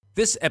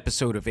This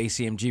episode of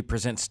ACMG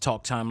Presents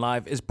Talk Time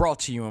Live is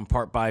brought to you in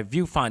part by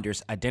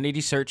Viewfinder's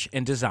Identity Search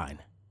and Design.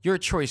 Your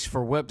choice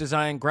for web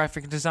design,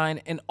 graphic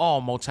design, and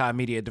all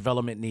multimedia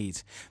development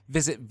needs.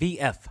 Visit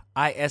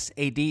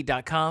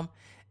VFISAD.com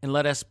and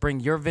let us bring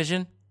your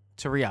vision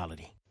to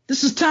reality.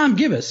 This is Tom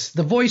Gibbous,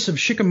 the voice of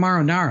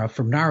Shikamaru Nara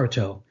from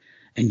Naruto,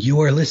 and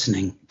you are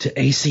listening to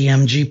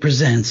ACMG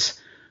Presents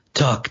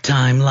Talk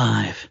Time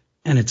Live,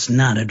 and it's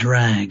not a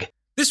drag.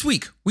 This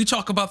week, we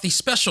talk about the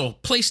special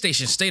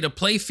PlayStation State of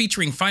Play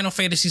featuring Final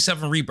Fantasy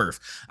VII Rebirth.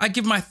 I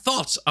give my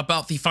thoughts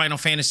about the Final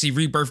Fantasy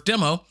Rebirth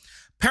demo.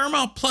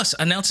 Paramount Plus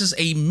announces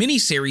a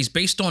mini-series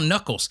based on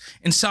Knuckles.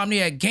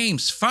 INSOMNIAC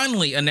Games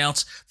finally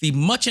announced the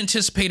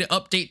much-anticipated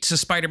update to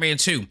Spider-Man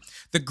 2.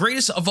 The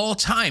greatest of all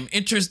time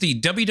enters the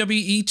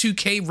WWE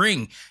 2K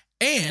ring.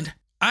 And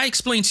I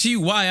explain to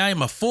you why I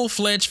am a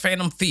full-fledged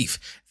Phantom Thief.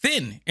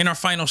 Then, in our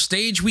final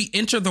stage, we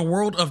enter the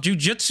world of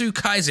JUJUTSU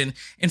Kiesen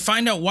and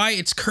find out why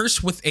it's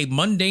cursed with a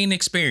mundane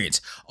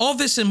experience. All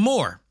this and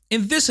more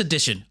in this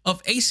edition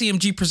of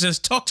ACMG Presents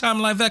Talk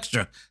Time Live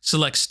Extra.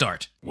 Select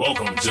Start.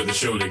 Welcome to the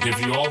show to give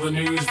you all the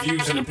news,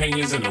 views, and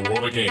opinions in the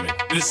world of gaming.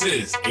 This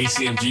is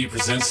ACMG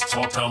Presents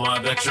Talk Time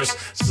Live Extras.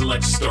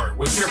 Select Start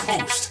with your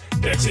host,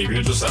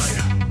 Xavier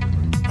Josiah.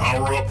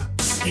 Power up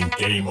and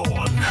game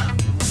on.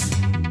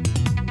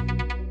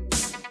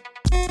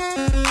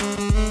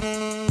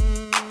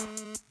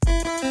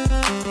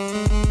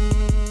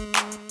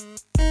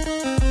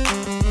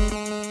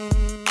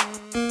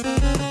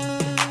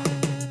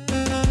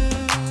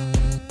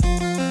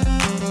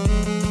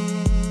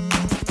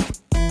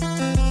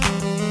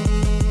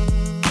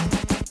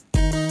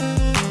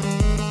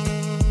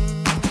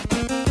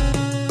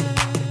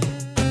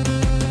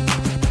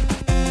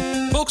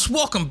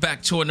 Welcome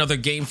back to another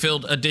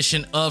game-filled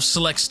edition of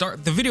Select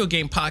Start, the video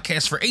game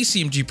podcast for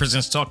ACMG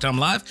Presents Talk Time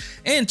Live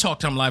and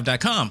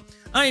TalkTimeLive.com.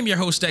 I am your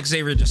host,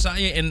 Xavier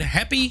Josiah, and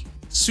happy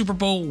Super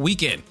Bowl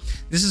weekend.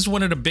 This is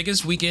one of the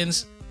biggest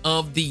weekends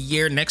of the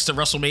year, next to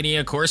WrestleMania,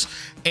 of course.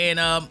 And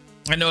I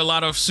know a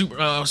lot of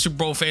Super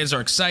Bowl fans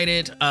are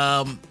excited.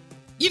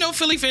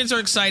 Philly fans are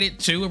excited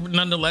too,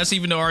 nonetheless,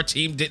 even though our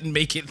team didn't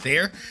make it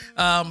there.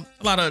 A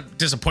lot of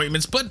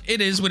disappointments, but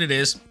it is what it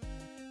is.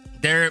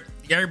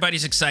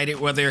 Everybody's excited,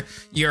 whether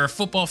you're a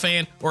football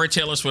fan or a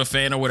Taylor Swift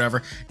fan or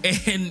whatever,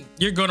 and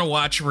you're going to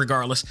watch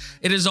regardless.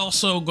 It is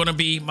also going to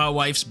be my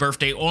wife's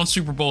birthday on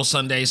Super Bowl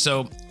Sunday,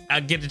 so I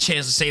get the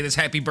chance to say this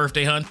happy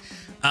birthday, hun.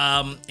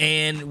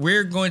 And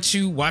we're going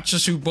to watch the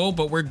Super Bowl,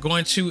 but we're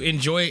going to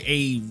enjoy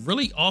a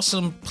really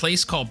awesome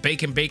place called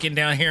Bacon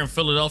down here in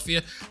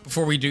Philadelphia.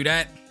 Before we do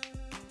that,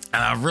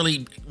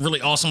 really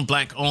awesome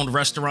Black-owned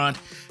restaurant,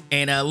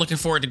 and looking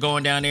forward to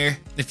going down there.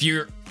 If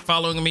you're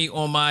following me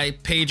on my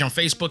page on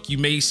Facebook, you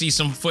may see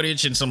some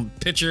footage and some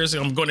pictures.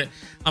 I'm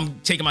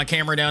taking my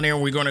camera down there,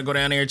 and we're going to go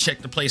down there and check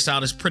the place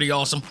out. It's pretty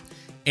awesome.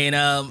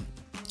 And,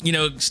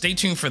 stay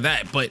tuned for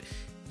that. But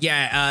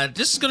yeah,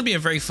 this is going to be a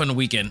very fun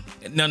weekend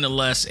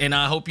nonetheless. And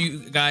I hope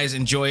you guys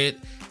enjoy it.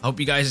 I hope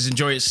you guys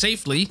enjoy it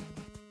safely,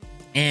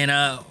 and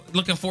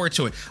looking forward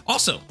to it.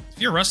 Also, if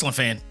you're a wrestling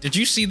fan, did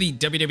you see the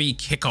WWE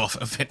kickoff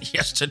event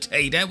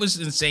yesterday? That was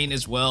insane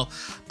as well.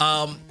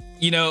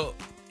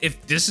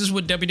 If this is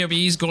what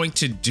WWE is going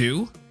to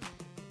do,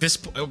 this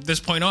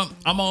point on,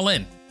 I'm all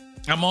in.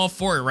 I'm all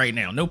for it right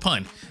now. No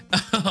pun.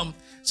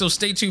 So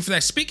stay tuned for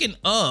that. Speaking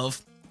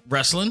of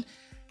wrestling,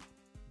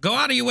 go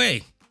out of your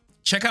way.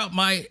 Check out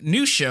my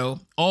new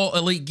show, All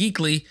Elite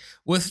Geekly,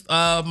 with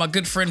my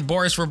good friend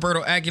Boris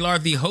Roberto Aguilar,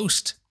 the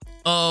host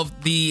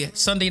of the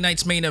Sunday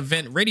Night's Main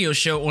Event radio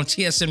show on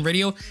TSN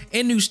Radio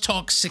and News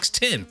Talk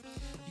 610.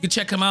 You can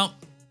check him out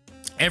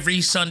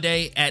every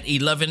Sunday at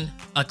 11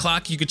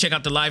 o'clock. You can check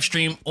out the live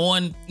stream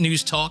on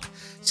News Talk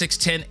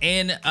 610.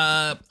 And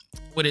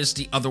what is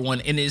the other one?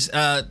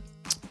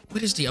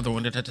 What is the other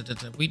one?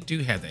 We do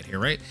have that here,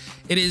 right?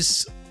 It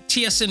is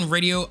TSN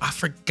Radio. I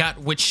forgot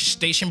which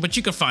station, but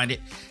you can find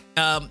it.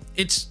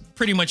 It's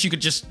pretty much, you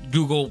could just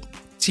Google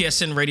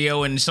TSN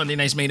Radio and Sunday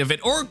Night's Main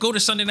Event, or go to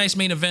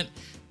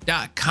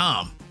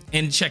SundayNight'sMainEvent.com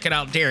and check it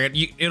out there.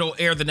 It'll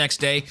air the next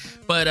day,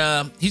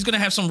 but he's gonna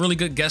have some really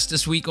good guests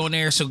this week on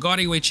there, so go out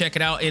of your way, check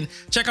it out, and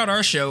check out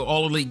our show,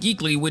 All Elite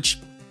Geekly, which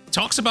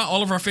talks about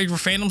all of our favorite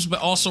fandoms, but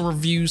also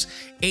reviews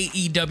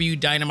AEW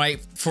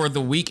Dynamite for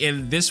the week.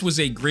 And this was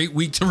a great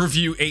week to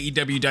review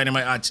AEW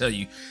Dynamite, I tell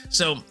you.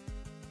 So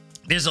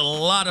there's a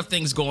lot of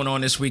things going on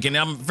this week, and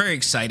I'm very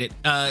excited.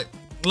 A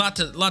lot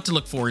to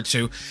look forward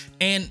to,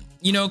 and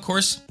of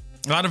course,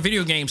 a lot of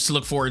video games to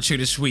look forward to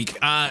this week.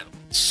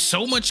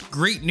 So much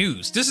great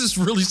news. This is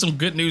really some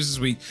good news this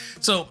week.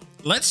 So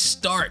let's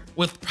start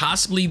with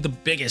possibly the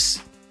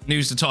biggest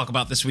news to talk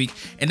about this week,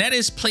 and that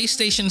is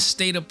PlayStation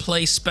State of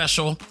Play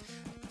special,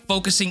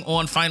 focusing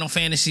on Final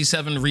Fantasy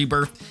VII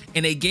Rebirth.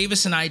 And they gave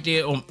us an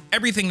idea on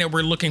everything that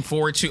we're looking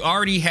forward to. I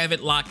already have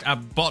it locked. I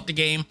bought the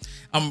game.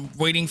 I'm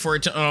waiting for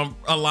it to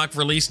unlock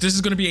release. This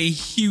is going to be a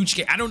huge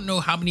game. I don't know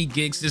how many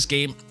gigs this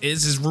game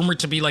is. It's rumored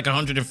to be like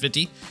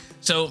 150.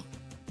 So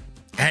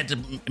I had to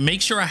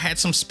make sure I had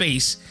some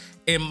space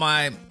in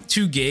my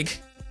 2 gig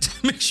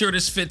to make sure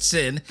this fits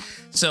in.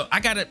 So I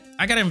gotta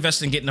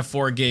invest in getting a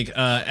 4 gig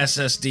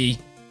SSD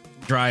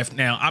drive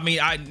now. I mean,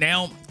 I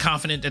now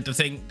confident that the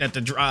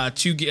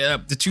 2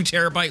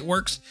 terabyte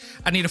works.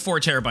 I need a 4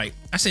 terabyte.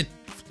 I said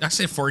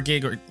 4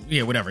 gig or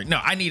yeah, whatever. No,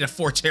 I need a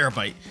 4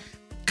 terabyte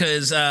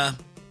because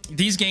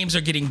these games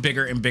are getting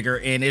bigger and bigger,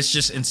 and it's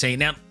just insane.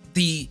 Now,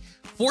 the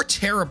 4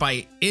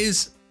 terabyte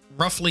is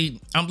roughly,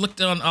 I'm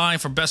looking online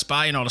for Best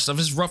Buy and all this stuff,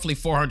 it's roughly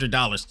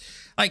 $400.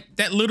 Like,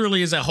 that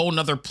literally is a whole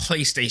nother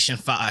PlayStation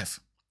 5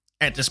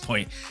 at this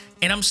point.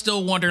 And I'm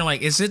still wondering,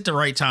 like, is it the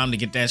right time to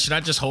get that? Should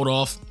I just hold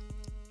off,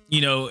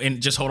 and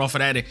just hold off of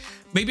that?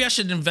 Maybe I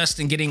should invest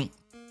in getting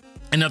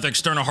another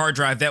external hard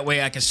drive. That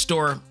way I can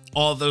store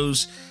all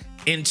those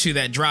into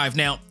that drive.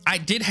 Now, I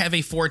did have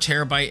a 4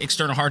 terabyte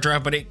external hard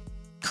drive, but it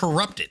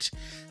corrupted.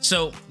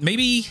 So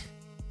maybe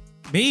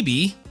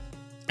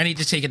I need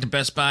to take it to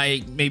Best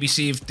Buy, maybe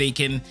see if they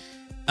can,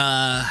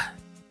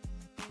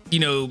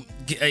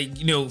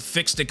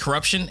 fix the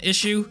corruption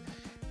issue.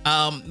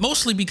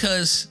 Mostly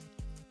because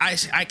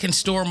I can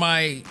store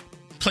my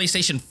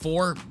PlayStation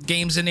 4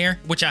 games in there,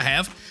 which I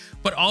have,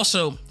 but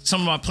also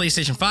some of my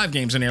PlayStation 5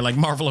 games in there, like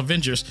Marvel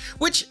Avengers,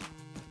 which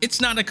it's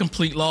not a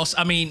complete loss.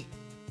 I mean,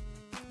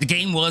 the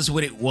game was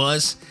what it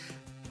was.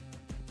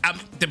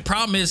 The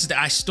problem is that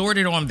I stored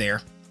it on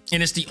there,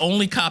 and it's the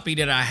only copy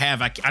that I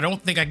have. I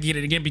don't think I can get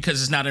it again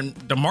because it's not in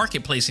the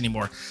marketplace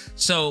anymore.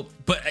 So,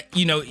 but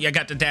I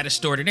got the data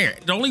stored in there.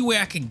 The only way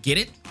I could get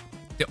it,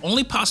 the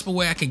only possible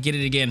way I could get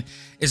it again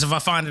is if I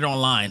find it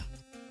online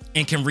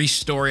and can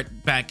restore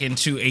it back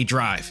into a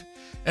drive.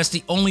 That's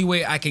the only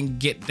way I can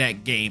get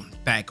that game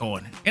back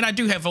on. And I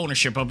do have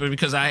ownership of it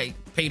because I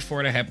paid for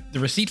it. I have the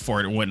receipt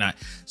for it and whatnot.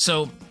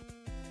 So,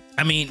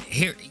 I mean,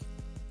 here,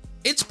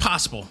 it's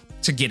possible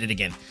to get it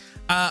again.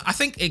 I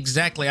think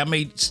exactly. I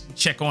may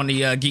check on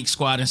the Geek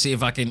Squad and see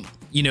if I can,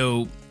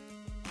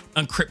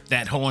 uncrypt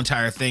that whole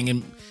entire thing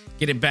and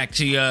get it back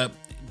to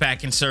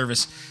back in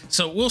service.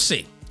 So we'll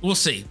see.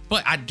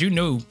 But I do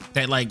know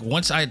that, like,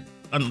 once I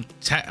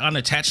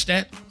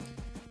unattach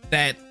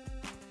that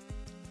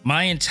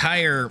my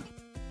entire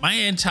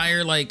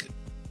like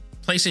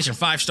PlayStation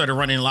 5 started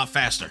running a lot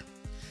faster,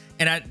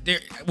 and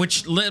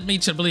which led me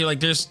to believe, like,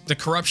 there's the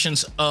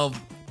corruptions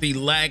of the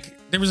lag.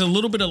 There was a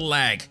little bit of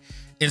lag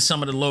in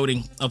some of the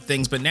loading of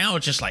things, but now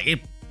it's just like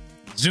it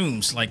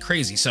zooms like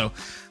crazy. So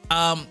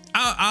I'll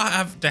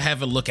have to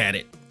have a look at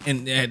it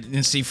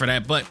and see for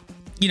that. But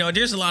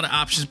there's a lot of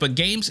options. But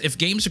if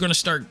games are going to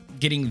start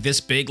getting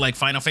this big, like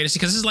Final Fantasy,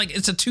 because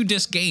it's a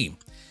 2-disc game,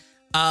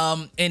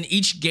 and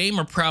each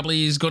game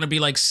probably is going to be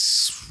like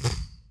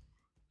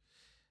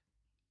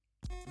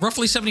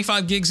roughly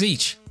 75 gigs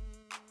each,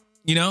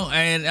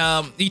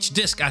 and each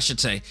disc, I should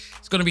say,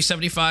 it's going to be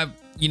 75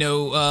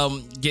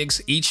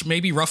 gigs each,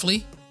 maybe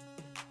roughly.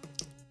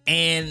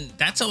 And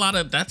that's a lot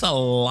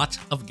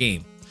of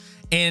game.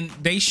 And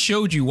they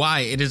showed you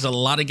why it is a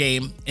lot of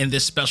game in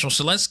this special.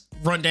 So let's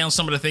run down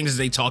some of the things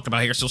they talked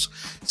about here. So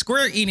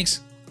Square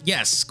Enix,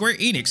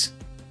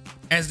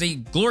 as they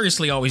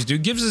gloriously always do,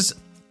 gives us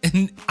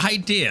an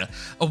idea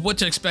of what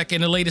to expect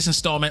in the latest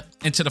installment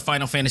into the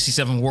Final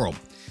Fantasy VII world.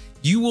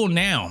 You will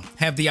now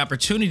have the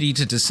opportunity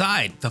to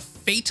decide the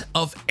fate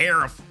of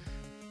Aerith.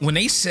 When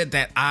they said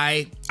that,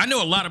 I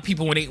know a lot of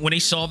people when they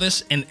saw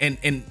this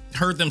and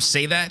heard them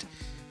say that,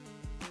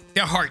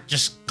 their heart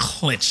just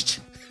clenched.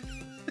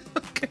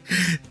 Okay.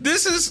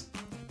 This is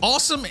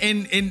awesome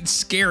and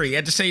scary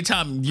at the same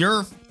time.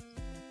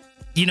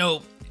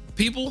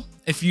 People,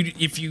 if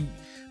you've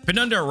been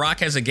under a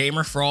rock as a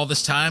gamer for all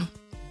this time,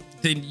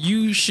 then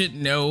you should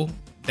know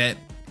that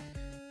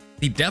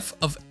the death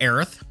of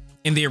Aerith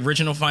in the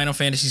original Final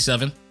Fantasy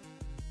VII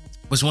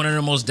was one of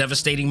the most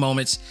devastating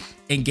moments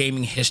in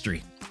gaming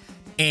history.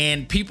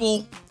 And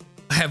people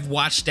have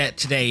watched that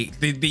today,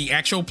 the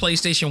actual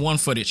PlayStation 1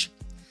 footage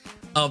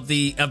of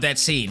that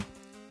scene,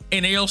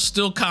 and they'll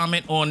still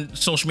comment on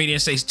social media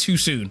and say it's too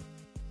soon.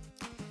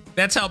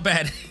 That's how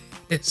bad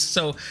it is.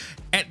 So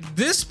at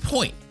this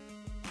point,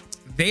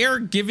 they are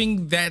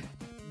giving the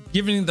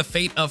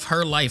fate of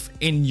her life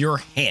in your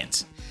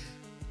hands.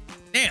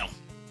 Now,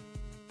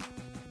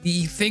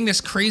 the thing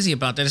that's crazy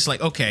about that is, like,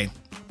 okay,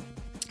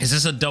 is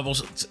this a double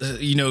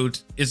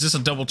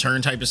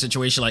turn type of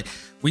situation? Like,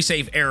 we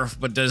save Aerith,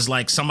 but does,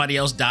 like, somebody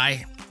else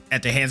die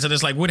at the hands of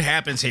this? Like, what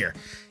happens here?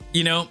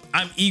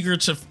 I'm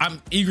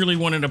eagerly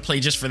wanting to play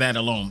just for that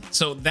alone.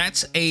 So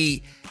that's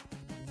a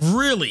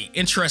really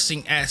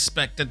interesting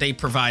aspect that they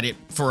provided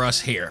for us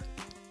here.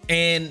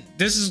 And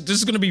this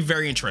is going to be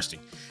very interesting.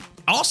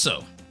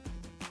 Also,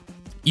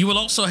 you will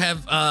also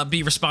have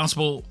be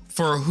responsible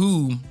for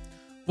who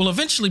will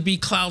eventually be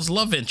Cloud's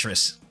love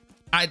interest.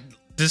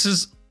 This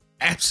is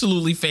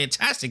absolutely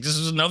fantastic. This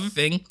is another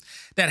thing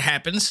that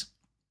happens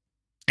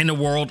in the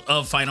world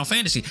of Final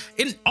Fantasy.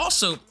 And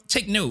also,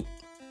 take note,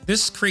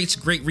 this creates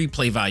great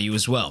replay value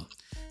as well.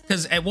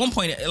 Because at one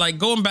point, like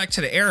going back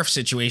to the Aerith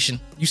situation,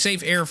 you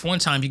save Aerith one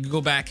time, you can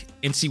go back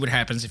and see what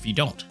happens if you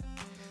don't.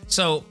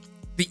 So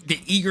the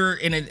eager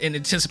and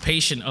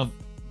anticipation of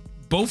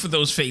both of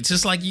those fates,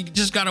 it's like you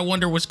just gotta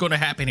wonder what's going to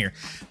happen here.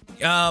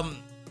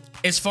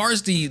 As far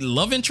as the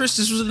love interest,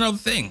 this was another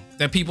thing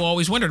that people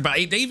always wondered about.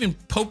 They even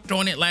poked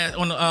on it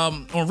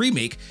on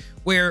Remake,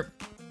 where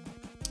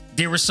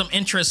there was some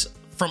interest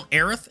from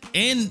Aerith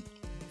and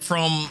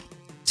from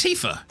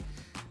Tifa.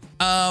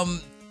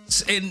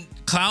 And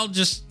Cloud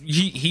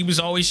he was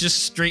always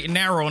just straight and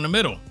narrow in the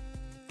middle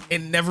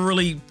and never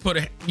really put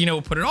it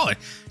on.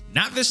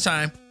 Not this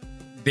time.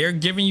 They're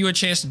giving you a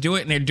chance to do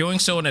it, and they're doing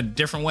so in a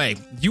different way.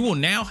 You will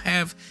now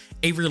have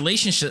a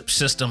relationship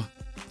system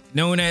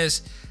known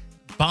as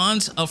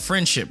Bonds of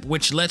Friendship,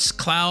 which lets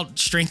Cloud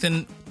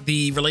strengthen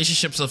the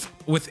relationships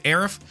with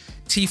Aerith,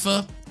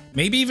 Tifa,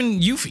 maybe even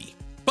Yuffie.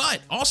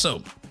 But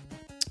also,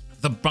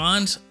 the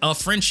Bonds of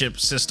Friendship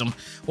system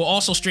will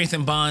also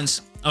strengthen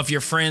bonds of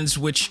your friends,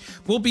 which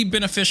will be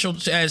beneficial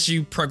as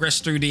you progress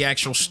through the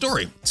actual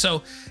story.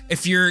 So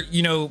if your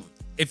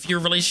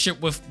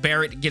relationship with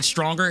Barrett gets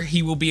stronger,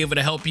 he will be able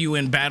to help you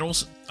in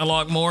battles a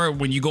lot more.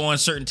 When you go on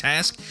certain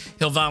tasks,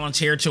 he'll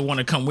volunteer to want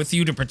to come with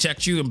you to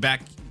protect you and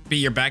be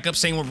your backup.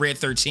 Same with Red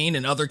 13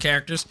 and other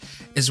characters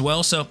as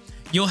well. So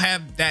you'll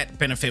have that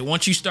benefit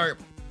once you start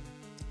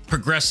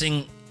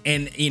progressing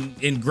and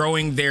in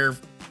growing their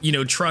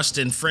trust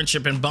and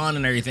friendship and bond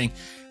and everything.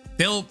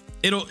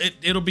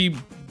 It'll be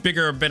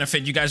bigger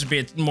benefit. You guys will be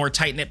a more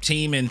tight-knit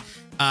team, and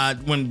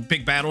when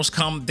big battles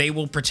come, they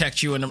will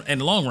protect you in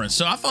the long run.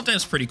 So I thought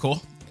that's pretty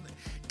cool.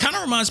 Kind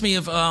of reminds me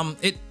of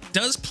it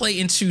does play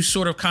into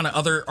sort of kind of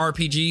other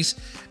RPGs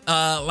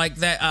like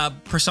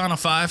that. Persona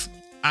 5,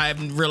 I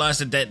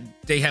realized that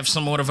they have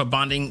somewhat of a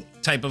bonding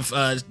type of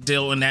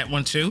deal in that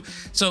one too.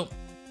 So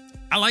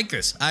I like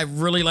this. I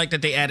really like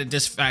that they added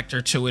this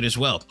factor to it as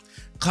well.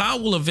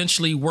 Cloud will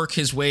eventually work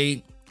his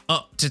way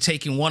up to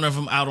taking one of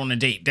them out on a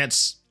date.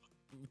 That's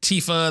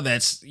Tifa.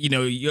 That's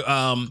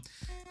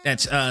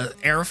that's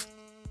Aerith.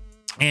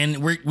 And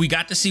we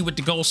got to see what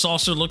the gold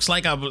saucer looks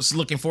like. I was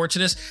looking forward to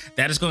this.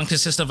 That is going to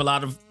consist of a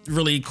lot of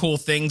really cool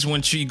things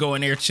once you go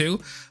in there too.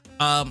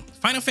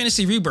 Final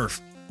Fantasy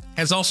Rebirth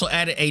has also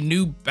added a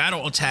new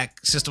battle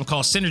attack system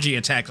called Synergy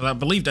Attack. I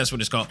believe that's what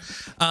it's called.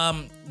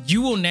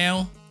 You will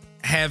now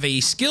have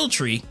a skill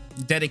tree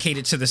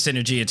dedicated to the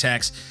synergy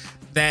attacks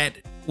that,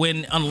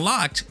 when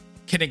unlocked,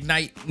 can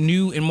ignite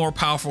new and more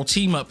powerful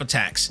team-up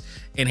attacks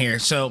in here.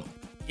 So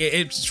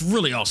it's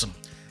really awesome.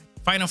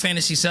 Final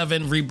Fantasy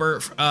VII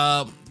Rebirth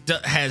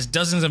has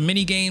dozens of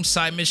mini games,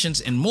 side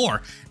missions, and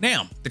more.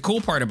 Now, the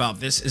cool part about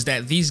this is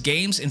that these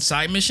games and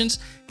side missions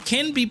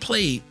can be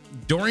played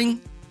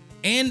during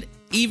and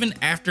even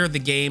after the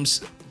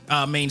game's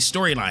main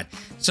storyline.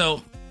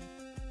 So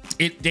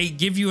they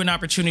give you an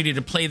opportunity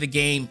to play the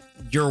game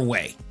your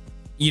way.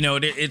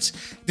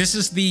 This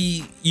is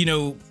the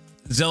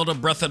Zelda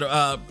Breath of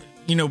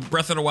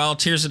the Wild,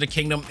 Tears of the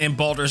Kingdom, and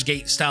Baldur's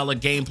Gate style of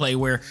gameplay,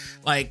 where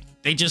like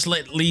they just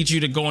lead you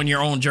to go on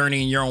your own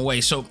journey in your own way.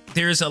 So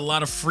there's a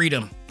lot of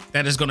freedom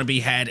that is going to be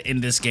had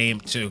in this game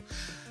too.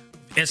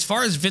 As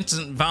far as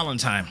Vincent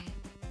Valentine,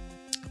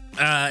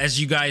 as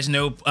you guys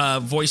know,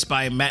 voiced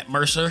by Matt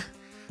Mercer,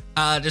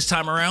 this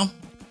time around,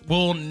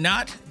 will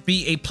not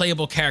be a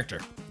playable character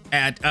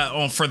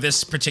for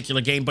this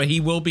particular game, but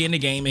he will be in the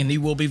game and he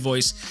will be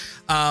voiced.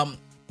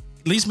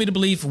 Leads me to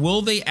believe,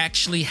 will they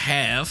actually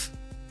have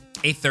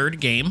a third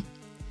game?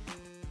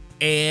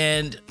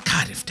 And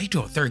God, if they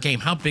do a third game,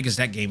 how big is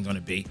that game going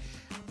to be?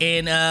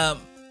 And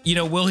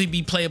will he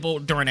be playable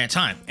during that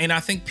time? And I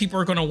think people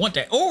are going to want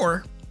that.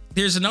 Or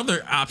there's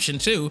another option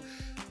too.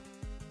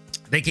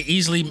 They could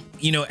easily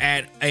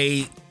add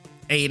an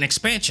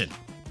expansion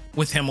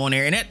with him on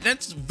there, and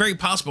that's very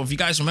possible. If you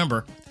guys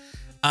remember,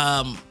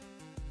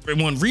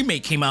 when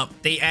Remake came out,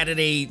 they added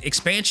a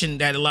expansion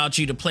that allowed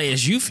you to play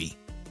as Yuffie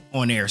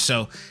on there.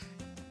 So,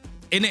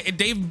 and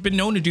they've been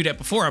known to do that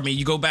before. I mean,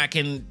 you go back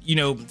and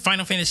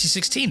Final Fantasy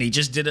 16, they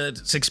just did an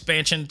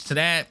expansion to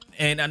that,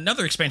 and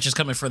another expansion is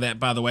coming for that,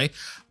 by the way.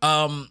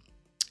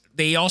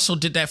 They also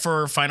did that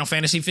for Final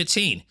Fantasy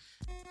 15.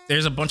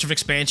 There's a bunch of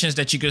expansions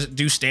that you could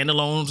do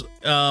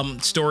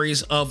standalone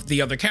stories of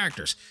the other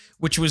characters,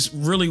 which was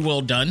really well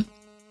done.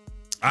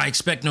 I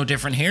expect no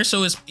different here.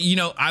 So it's,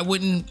 I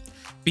wouldn't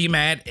be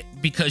mad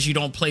because you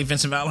don't play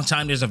Vincent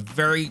Valentine. There's a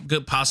very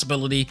good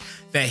possibility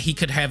that he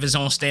could have his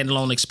own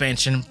standalone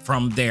expansion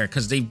from there,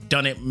 because they've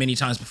done it many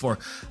times before.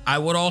 I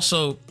would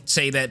also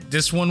say that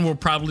this one will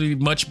probably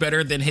be much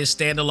better than his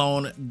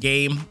standalone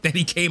game that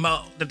they came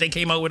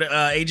out with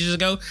ages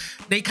ago.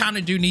 They kind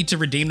of do need to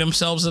redeem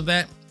themselves of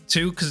that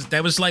too, because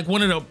that was like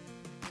one of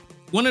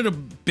the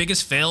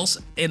biggest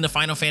fails in the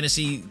Final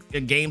Fantasy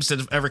games that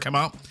have ever come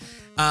out.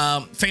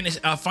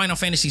 Final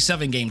Fantasy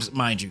 7 games,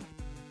 mind you.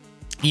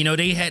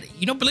 They had,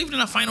 believe it or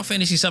not, Final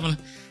Fantasy 7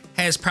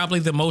 has probably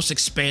the most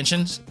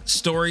expansion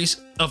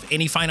stories of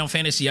any Final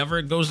Fantasy ever.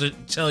 It goes to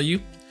tell you,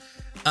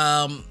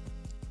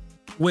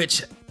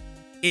 which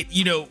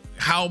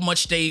how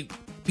much they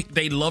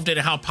loved it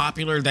and how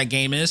popular that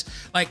game is.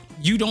 Like,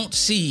 you don't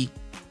see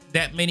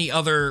that many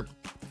other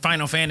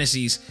Final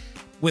Fantasies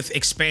with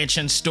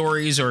expansion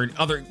stories or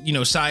other,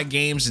 side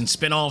games and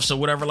spin-offs or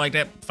whatever like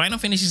that. Final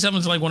Fantasy 7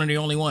 is like one of the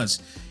only ones.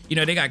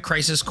 They got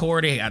Crisis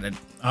Core. They got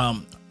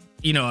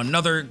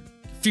another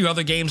few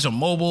other games on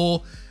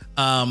mobile.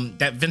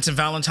 That Vincent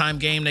Valentine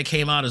game that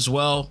came out as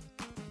well.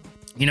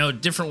 You know,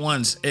 different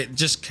ones. It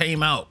just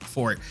came out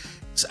for it.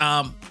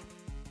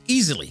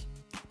 Easily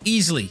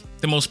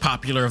the most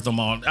popular of them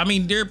all. I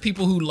mean, there are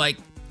people who like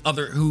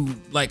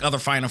other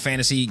Final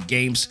Fantasy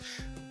games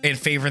and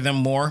favor them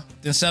more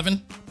than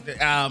 7.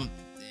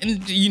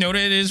 And you know, that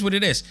it is what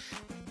it is.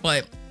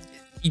 But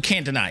you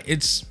can't deny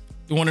it's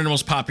one of the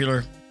most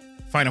popular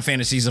Final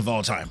Fantasies of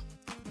all time,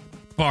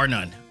 bar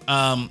none.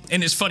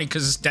 And it's funny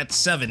because that's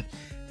 7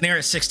 and they're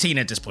at 16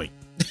 at this point.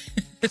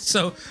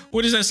 So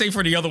what does that say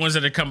for the other ones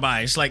that have come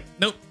by? It's like,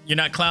 nope, you're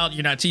not Cloud,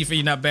 you're not Tifa,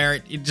 you're not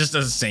Barrett. It just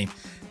doesn't seem.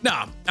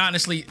 No,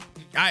 honestly,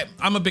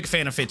 I'm a big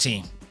fan of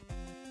 15.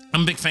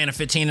 I'm a big fan of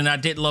 15, and I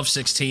did love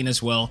 16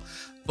 as well,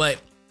 but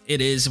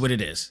it is what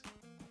it is.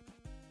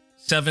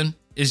 7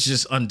 is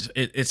just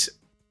it's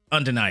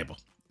undeniable.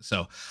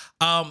 So,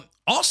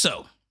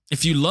 also,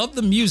 if you love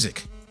the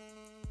music,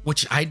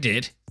 which I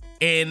did,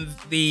 in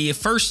the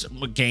first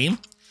game,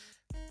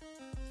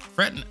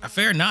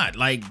 fair not,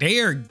 like, they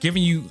are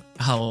giving you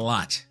a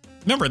lot.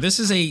 Remember, this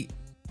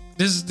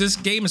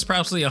game is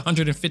probably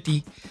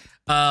 150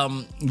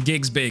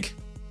 gigs big.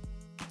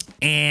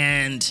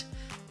 And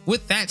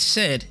with that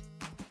said,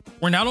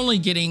 we're not only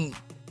getting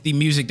the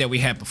music that we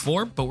had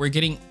before, but we're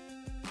getting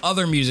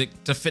other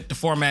music to fit the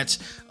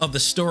formats of the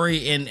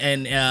story and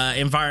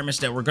environments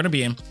that we're going to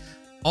be in,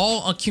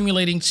 all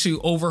accumulating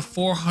to over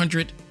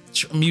 400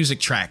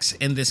 music tracks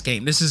in this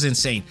game. This is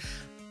insane.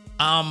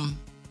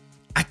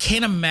 I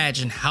can't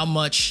imagine how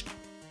much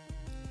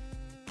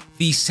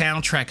the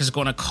soundtrack is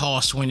going to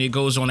cost when it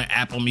goes on to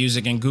Apple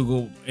Music and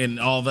Google and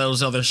all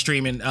those other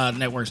streaming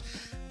networks.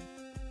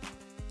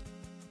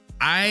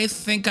 I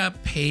think I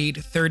paid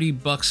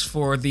 $30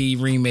 for the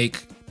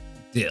remake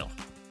deal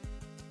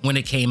when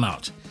it came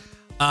out.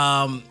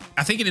 I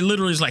think it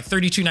literally is like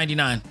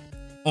 $32.99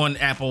 on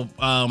Apple,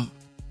 on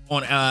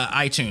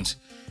iTunes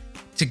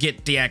to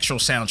get the actual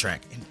soundtrack.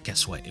 And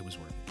guess what? It was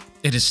worth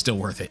it. It is still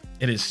worth it.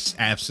 It is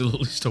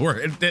absolutely still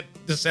worth it.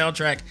 The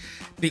soundtrack,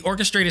 the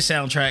orchestrated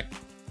soundtrack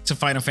to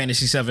Final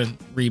Fantasy VII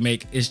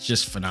Remake is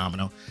just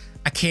phenomenal.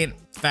 I can't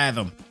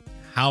fathom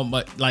how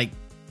much, like,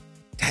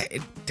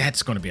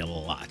 that's going to be a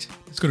lot.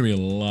 It's going to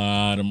be a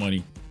lot of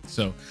money.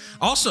 So,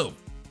 also,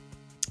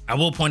 I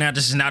will point out,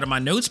 this is not in my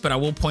notes, but I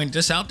will point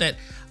this out, that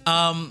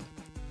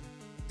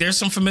there's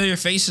some familiar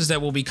faces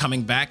that will be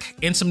coming back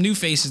and some new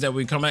faces that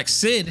will come back.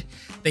 Sid,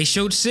 they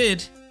showed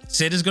Sid.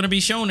 Sid is going to be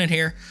shown in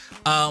here.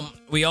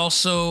 We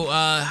also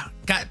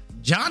got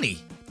Johnny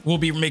will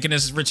be making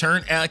his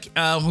return,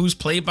 who's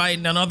played by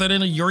none other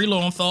than Yuri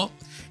Lowenthal,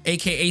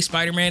 aka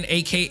Spider-Man,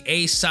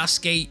 aka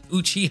Sasuke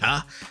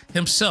Uchiha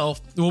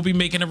himself, will be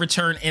making a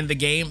return in the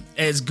game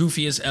as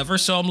goofy as ever.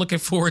 So I'm looking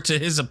forward to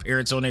his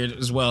appearance on there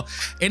as well.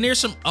 And there's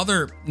some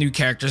other new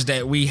characters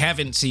that we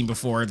haven't seen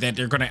before that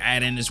they're going to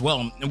add in as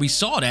well. And we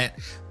saw that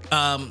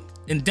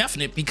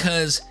indefinite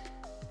because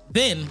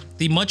then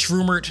the much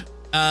rumored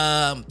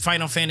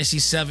Final Fantasy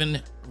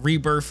VII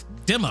Rebirth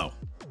demo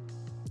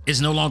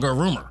is no longer a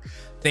rumor.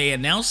 They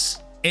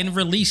announced and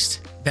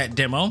released that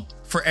demo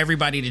for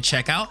everybody to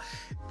check out.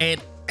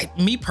 And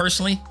me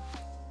personally,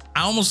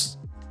 I almost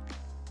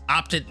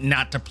opted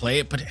not to play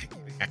it, but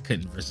I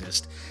couldn't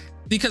resist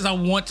because I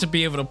want to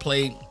be able to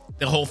play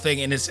the whole thing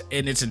in its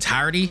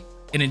entirety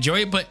and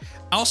enjoy it. But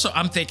also,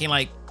 I'm thinking,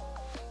 like,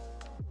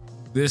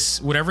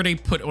 this, whatever they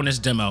put on this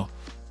demo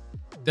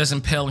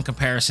doesn't pale in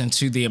comparison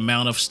to the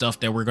amount of stuff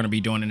that we're going to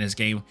be doing in this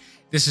game.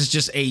 This is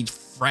just a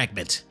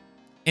fragment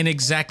and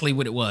exactly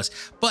what it was.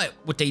 But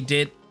what they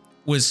did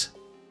was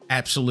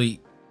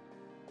absolutely,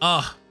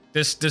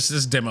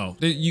 this demo.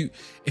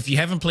 If you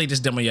haven't played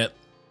this demo yet,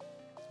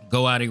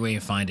 go out of your way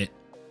and find it.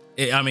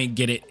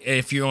 Get it.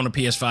 If you're on a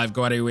PS5,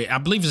 go out of your way. I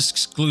believe it's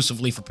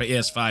exclusively for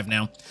PS5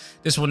 now.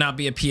 This will not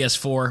be a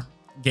PS4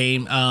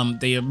 game.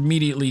 They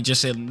immediately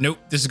just said, nope,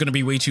 this is going to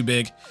be way too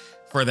big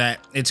for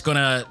that. It's going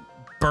to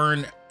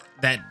burn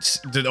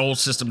the old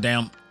system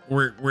down.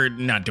 We're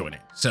not doing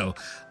it. So,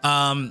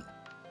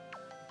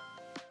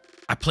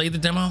 I played the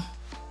demo.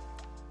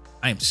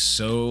 I am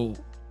so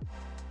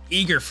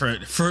eager for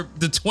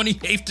the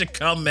 28th to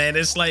come, man.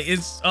 It's like,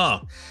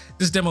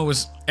 this demo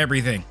was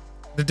everything.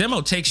 The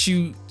demo takes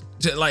you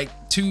to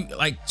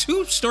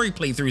two story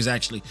playthroughs,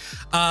 actually.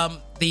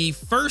 The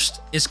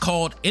first is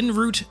called En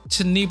route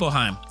to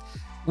Nibelheim,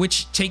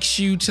 which takes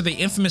you to the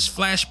infamous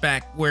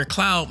flashback where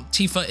Cloud,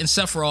 Tifa, and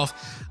Sephiroth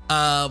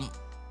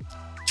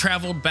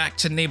traveled back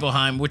to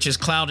Nibelheim, which is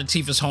Cloud and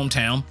Tifa's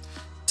hometown,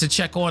 to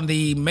check on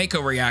the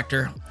Mako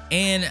reactor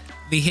and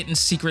the hidden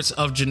secrets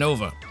of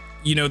Genova.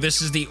 You know,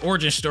 this is the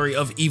origin story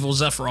of evil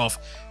Sephiroth,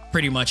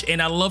 pretty much.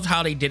 And I loved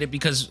how they did it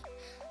because,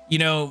 you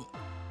know,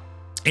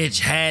 it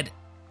had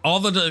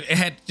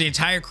the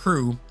entire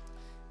crew,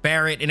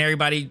 Barrett and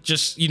everybody,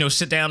 just, you know,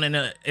 sit down in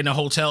a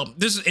hotel.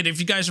 And if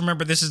you guys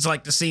remember, this is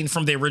like the scene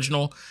from the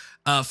original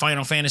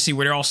Final Fantasy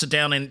where they all sit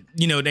down and,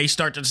 you know, they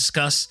start to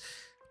discuss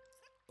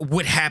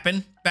what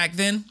happened back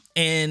then.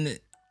 And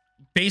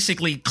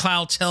basically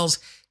Cloud tells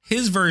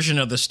his version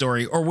of the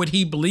story, or what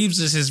he believes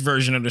is his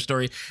version of the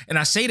story. And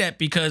I say that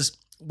because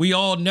we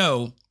all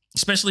know,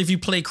 especially if you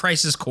play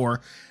Crisis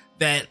Core,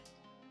 that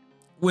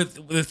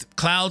with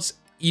Cloud's,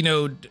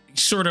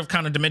 sort of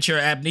kind of dementia or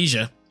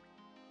amnesia,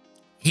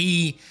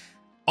 he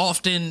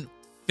often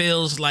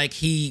feels like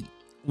he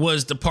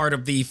was the part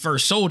of the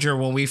first soldier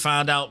when we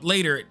found out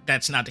later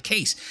that's not the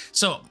case.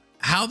 So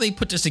how they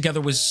put this together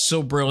was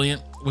so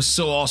brilliant, was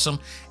so awesome.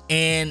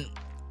 And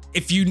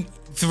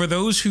for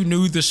those who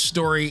knew the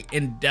story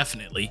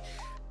indefinitely,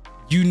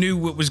 you knew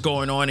what was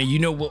going on, and you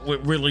know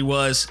what really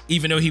was,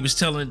 even though he was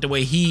telling it the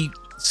way he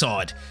saw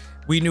it.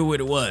 We knew what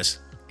it was,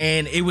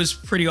 and it was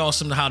pretty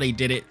awesome how they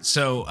did it.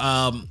 So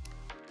I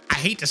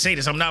hate to say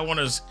this, I'm not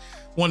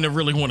one to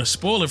really want to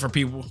spoil it for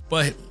people,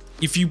 but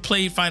if you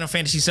played Final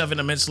Fantasy VII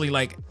immensely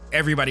like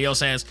everybody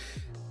else has,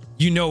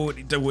 you know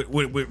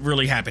what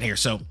really happened here.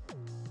 So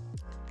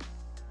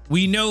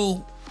we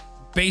know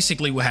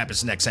basically what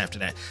happens next after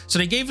that. So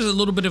they gave us a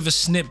little bit of a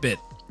snippet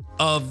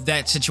of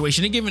that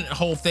situation. They gave it the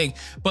whole thing,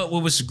 but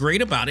what was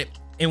great about it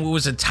and what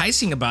was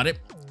enticing about it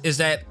is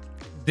that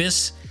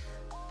this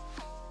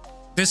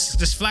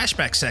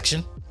flashback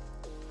section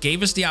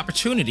gave us the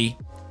opportunity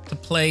to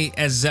play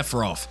as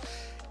Sephiroth.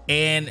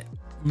 And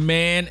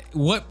man,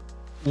 what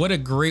a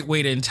great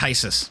way to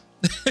entice us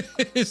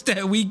is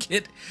that we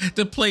get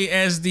to play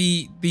as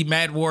the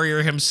Mad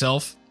Warrior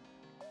himself.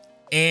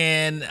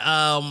 And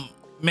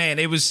man,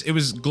 it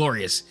was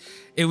glorious.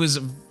 It was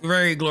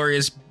very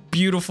glorious,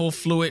 beautiful,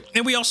 fluid.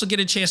 And we also get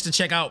a chance to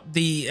check out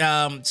the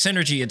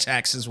synergy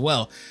attacks as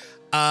well,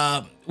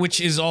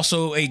 which is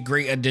also a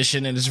great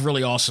addition, and it's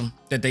really awesome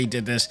that they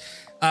did this.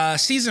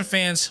 Seasoned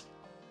fans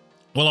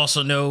will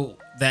also know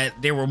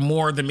that there were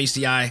more than meets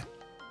the eye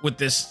with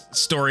this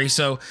story.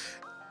 So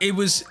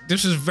this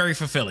was very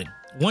fulfilling.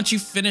 Once you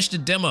finish the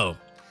demo,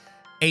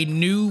 a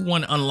new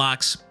one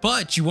unlocks,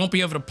 but you won't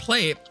be able to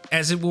play it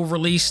as it will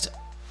release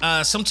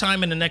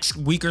sometime in the next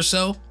week or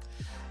so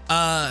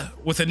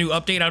with a new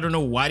update. I don't know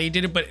why they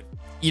did it, but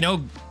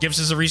gives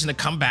us a reason to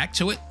come back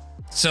to it.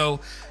 So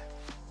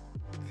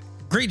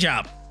great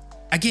job.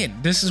 Again,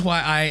 this is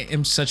why I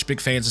am such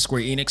big fans of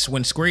Square Enix.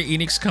 When Square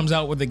Enix comes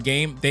out with a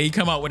game, they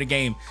come out with a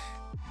game.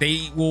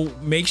 They will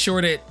make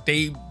sure that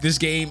this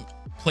game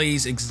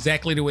plays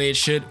exactly the way it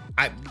should.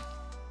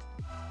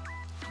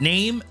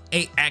 Name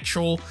a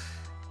actual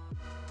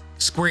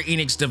Square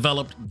Enix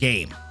developed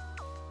game,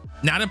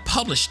 not a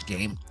published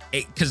game,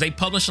 because they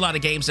publish a lot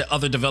of games that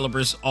other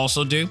developers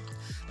also do,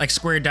 like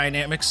Square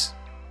Dynamics.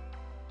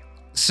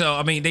 So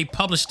I mean, they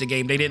published the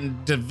game, they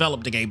didn't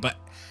develop the game. But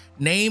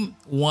name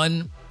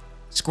one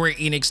Square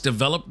Enix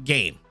developed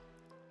game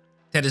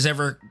that has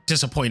ever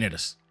disappointed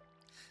us,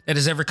 that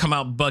has ever come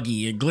out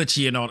buggy and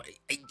glitchy and all.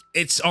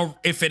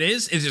 If it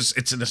is,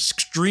 it's an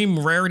extreme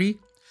rarity.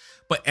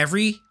 But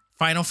every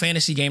Final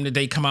Fantasy game that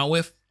they come out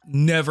with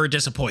never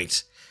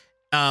disappoints.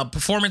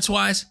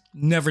 Performance-wise,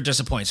 never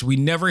disappoints. We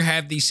never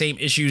have these same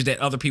issues that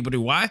other people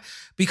do. Why?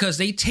 Because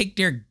they take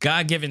their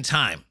God-given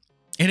time.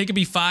 And it could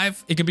be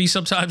 5, it could be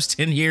sometimes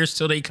 10 years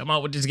till they come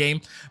out with this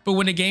game. But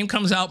when the game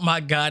comes out, my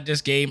God,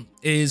 this game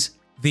is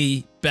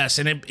the best.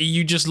 And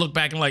you just look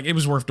back and like, it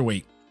was worth the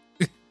wait.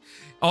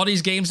 All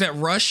these games that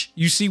rush,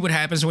 you see what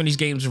happens when these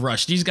games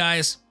rush. These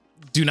guys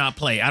do not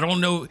play. I don't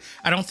know.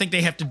 I don't think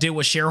they have to deal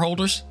with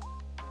shareholders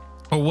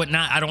or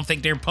whatnot. I don't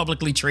think they're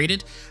publicly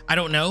traded. I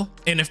don't know.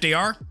 And if they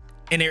are,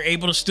 and they're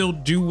able to still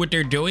do what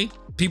they're doing,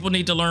 people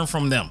need to learn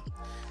from them.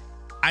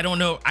 I don't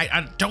know.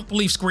 I don't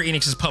believe Square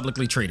Enix is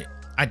publicly traded.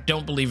 I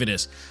don't believe it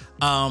is.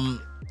 But,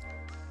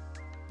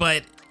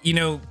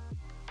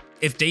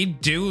 if they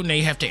do and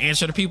they have to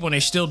answer to people and they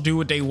still do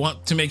what they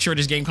want to make sure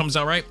this game comes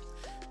out right,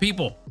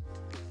 people,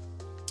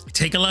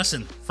 take a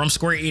lesson from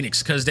Square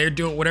Enix, because they're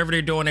doing whatever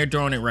they're doing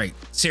it right.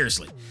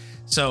 Seriously.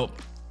 So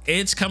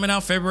it's coming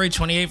out February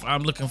 28th.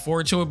 I'm looking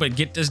forward to it, but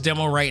get this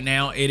demo right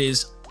now. It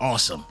is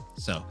awesome.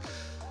 So,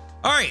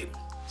 all right.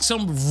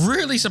 Some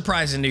really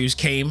surprising news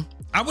came.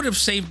 I would have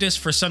saved this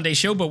for Sunday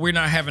show, but we're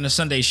not having a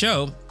Sunday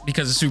show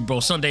because it's Super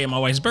Bowl Sunday and my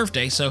wife's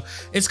birthday. So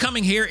it's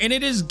coming here, and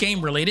it is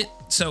game related.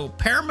 So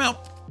Paramount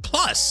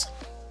Plus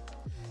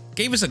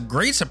gave us a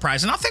great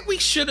surprise. And I think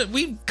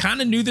we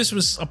kind of knew this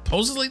was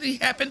supposedly to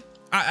happen.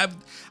 I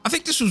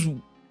think this was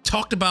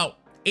talked about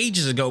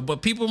ages ago,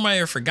 but people might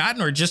have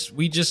forgotten, or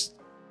we just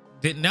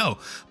didn't know.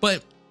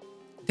 But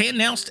they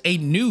announced a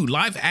new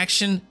live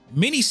action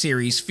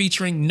miniseries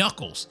featuring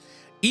Knuckles.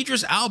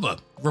 Idris Elba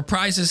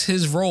reprises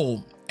his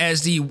role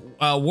as the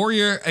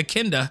warrior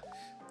Akinda.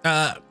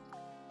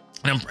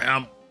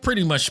 I'm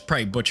pretty much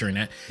probably butchering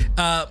that.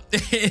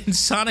 And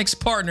Sonic's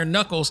partner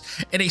Knuckles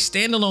in a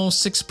standalone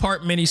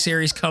 6-part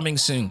miniseries coming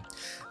soon.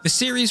 The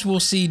series will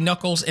see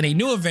Knuckles in a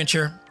new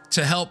adventure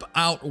to help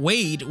out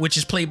Wade, which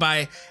is played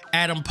by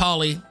Adam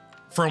Pally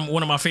from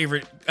one of my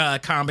favorite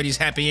comedies,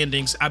 Happy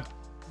Endings.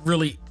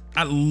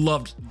 I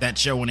loved that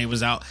show when it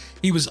was out.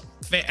 He was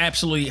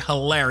absolutely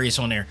hilarious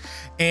on there.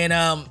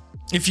 And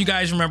if you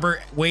guys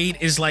remember, Wade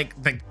is like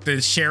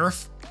the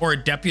sheriff or a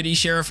deputy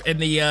sheriff in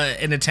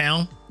the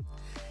town,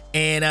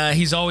 and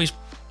he's always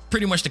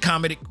pretty much the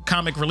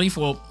comic relief.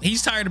 Well,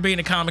 he's tired of being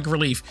a comic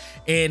relief,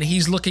 and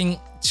he's looking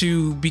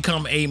to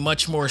become a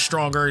much more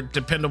stronger,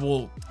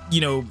 dependable,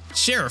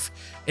 sheriff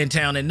in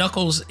town. And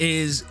Knuckles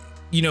is,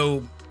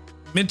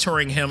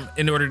 mentoring him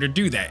in order to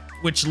do that,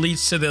 which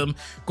leads to them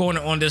going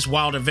on this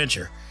wild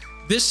adventure.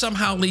 This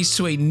somehow leads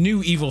to a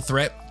new evil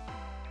threat,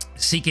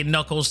 seeking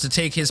Knuckles to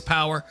take his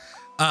power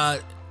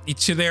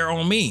to their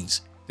own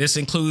means. This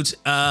includes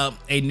a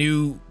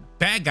new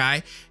bad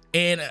guy,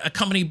 and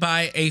accompanied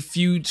by a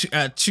few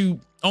two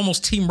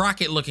almost Team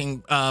Rocket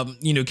looking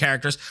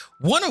characters,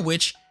 one of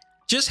which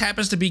just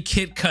happens to be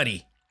Kid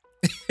Cudi.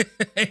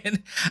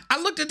 And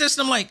I looked at this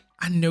and I'm like,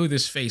 I know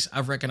this face.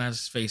 I recognize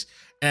this face.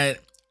 And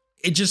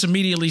it just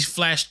immediately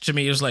flashed to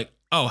me. It was like,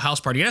 oh, House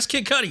Party. That's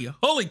Kid Cudi.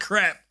 Holy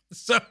crap.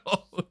 So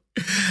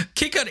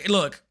Kid Cudi,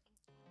 look,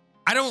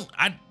 I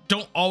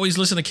don't always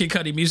listen to Kid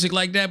Cudi music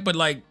like that, but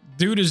like,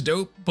 dude is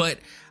dope. But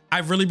I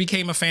really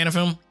became a fan of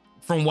him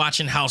from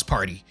watching House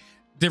Party,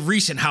 the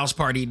recent House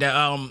Party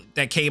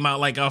that came out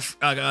like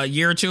a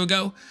year or two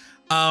ago.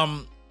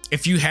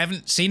 If you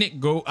haven't seen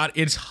it, go out.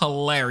 It's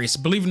hilarious.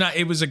 Believe it or not,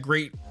 it was a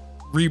great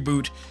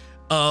reboot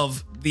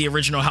of the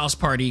original House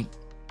Party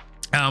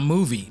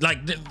movie.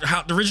 Like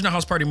the original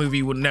House Party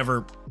movie will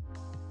never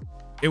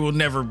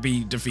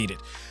be defeated.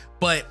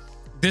 But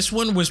this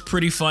one was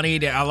pretty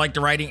funny. I liked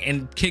the writing,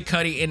 and Kid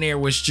Cudi in there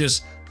was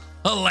just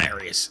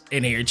hilarious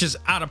in here, just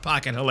out of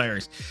pocket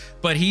hilarious.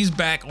 But he's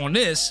back on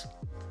this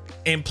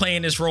and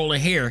playing this role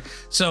in here.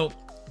 So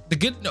the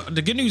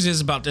good news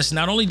is about this.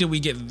 Not only did we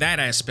get that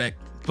aspect,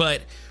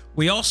 but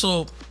we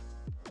also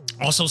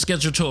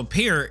scheduled to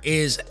appear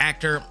is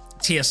actor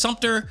Tia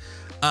Sumter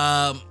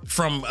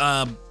from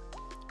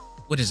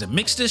what is it,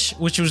 Mixedish,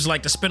 which was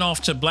like the spinoff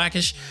to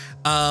Blackish,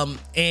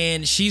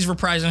 and she's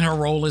reprising her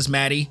role as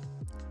Maddie.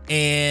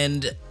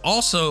 And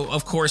also,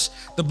 of course,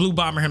 the Blue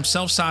Bomber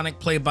himself, Sonic,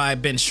 played by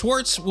Ben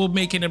Schwartz, will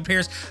make an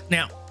appearance.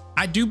 Now,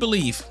 I do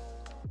believe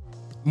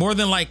more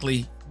than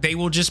likely they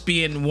will just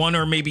be in one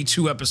or maybe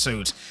two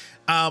episodes.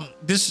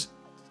 This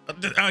is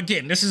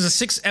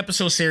a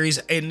 6-episode series,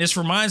 and this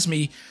reminds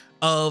me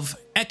of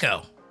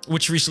Echo,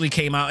 which recently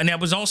came out, and that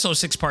was also a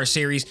 6-part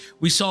series.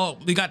 We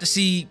got to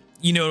see,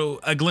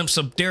 a glimpse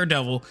of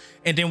Daredevil,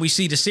 and then we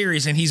see the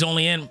series, and he's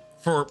only in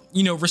for,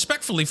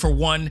 respectfully for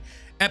one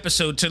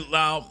episode to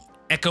allow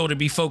Echo to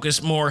be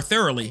focused more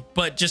thoroughly,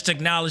 but just to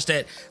acknowledge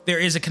that there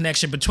is a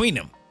connection between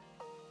them.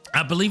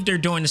 I believe they're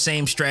doing the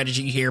same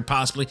strategy here,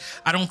 possibly.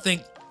 I don't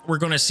think we're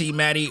going to see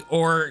Maddie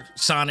or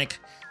Sonic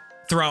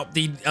throughout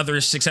the other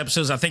 6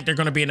 episodes. I think they're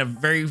going to be in the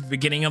very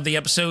beginning of the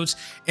episodes,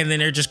 and then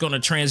they're just going to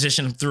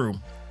transition through.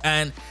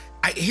 And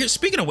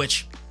speaking of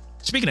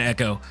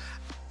Echo,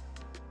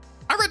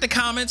 I read the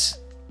comments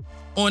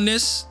on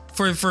this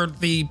for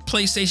the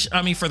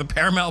PlayStation, for the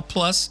Paramount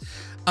Plus,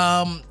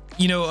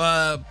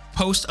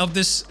 post of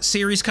this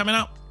series coming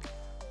out.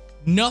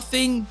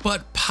 Nothing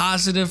but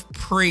positive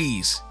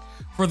praise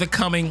for the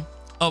coming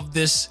of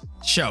this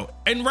show,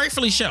 and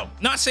rightfully so.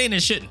 Not saying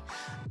it shouldn't.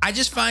 I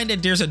just find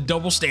that there's a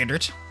double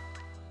standard,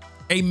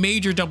 a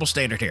major double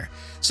standard here.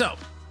 So,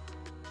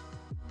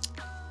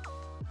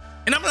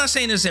 and I'm not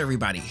saying this to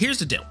everybody. Here's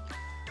the deal.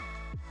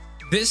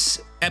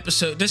 This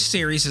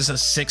series is a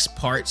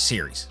 6-part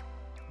series,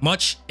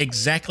 much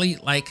exactly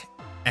like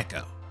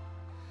Echo.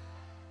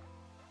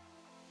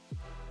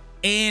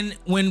 And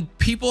when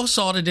people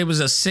saw that it was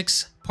a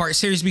 6-part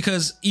series,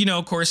 because,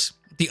 of course,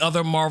 the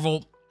other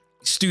Marvel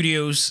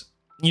Studios,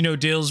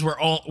 deals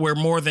were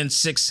more than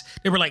 6.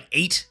 They were like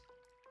 8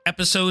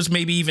 episodes,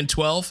 maybe even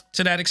 12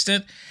 to that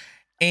extent.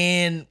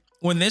 And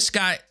when this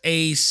got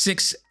a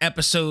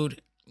 6-episode,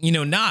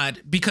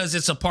 nod, because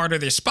it's a part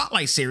of their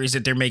Spotlight series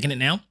that they're making it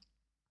now,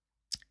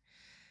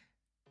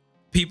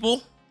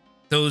 people,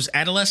 those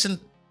adolescent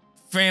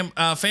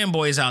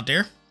fanboys out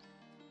there,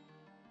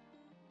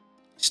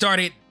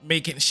 started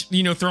making,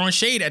 throwing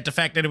shade at the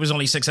fact that it was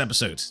only 6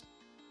 episodes.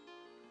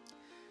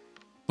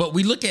 But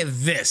we look at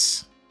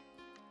this,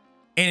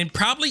 and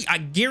probably, I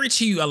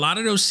guarantee you, a lot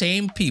of those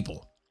same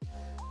people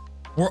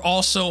were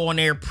also on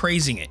there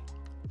praising it,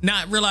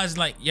 not realizing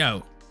like,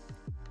 yo,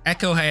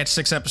 Echo had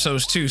 6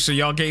 episodes too, so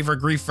y'all gave her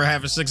grief for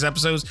having 6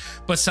 episodes,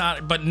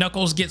 but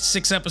Knuckles gets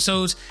 6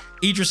 episodes,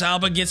 Idris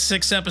Elba gets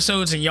 6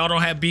 episodes, and y'all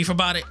don't have beef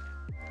about it.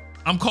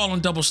 I'm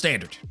calling double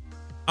standard.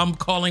 I'm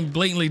calling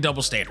blatantly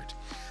double standard.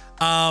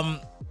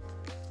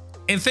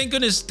 And thank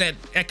goodness that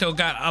Echo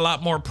got a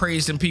lot more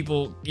praise than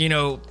people,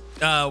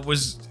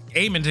 was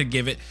aiming to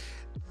give it.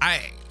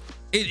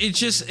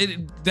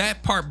 That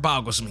part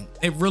boggles me.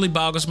 It really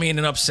boggles me, and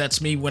it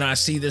upsets me when I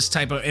see this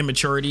type of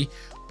immaturity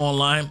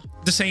online.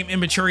 The same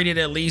immaturity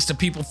that leads to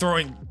people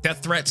throwing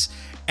death threats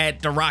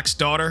at The Rock's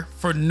daughter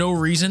for no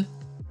reason,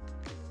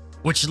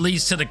 which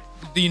leads to the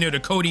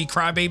Cody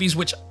crybabies,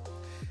 which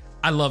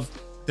I love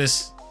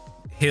this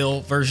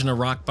Hill version of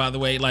Rock, by the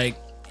way. Like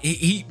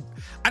I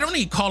don't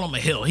even call him a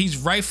Hill. He's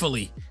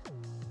rightfully,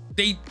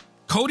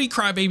 Cody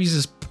crybabies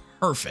is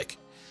perfect.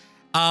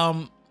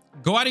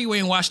 Go out of your way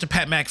and watch the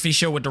Pat McAfee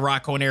show with The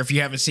Rock on there if you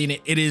haven't seen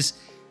it.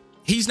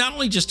 He's not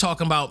only just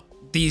talking about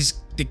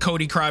the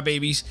Cody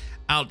crybabies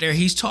out there.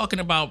 He's talking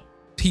about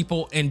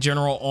people in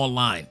general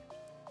online.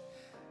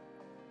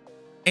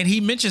 And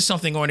he mentioned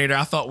something on there that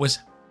I thought was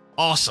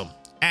awesome.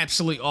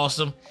 Absolutely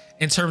awesome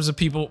in terms of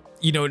people,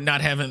 you know,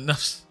 not having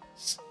enough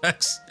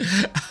sex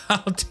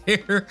out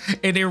there,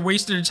 and they're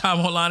wasting their time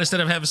online instead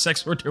of having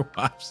sex with their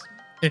wives.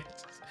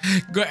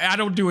 I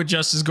don't do it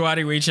justice. Go out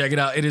anyway, check it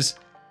out. It is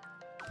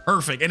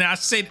perfect. And I've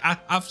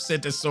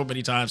said this so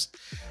many times.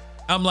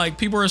 I'm like,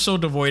 people are so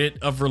devoid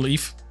of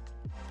relief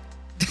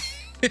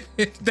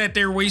that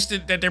they're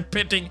wasted, that their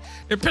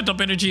pent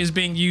up energy is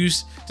being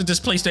used to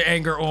displace their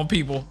anger on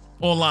people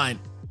online.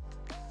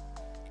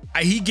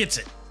 He gets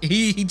it.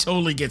 He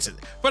totally gets it.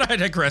 But I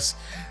digress.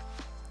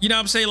 You know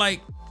what I'm saying?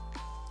 Like,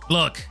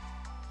 look,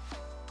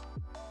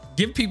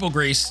 give people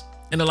grace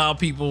and allow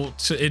people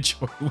to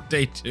enjoy what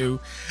they do.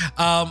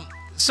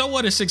 So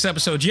what is 6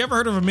 episodes? You ever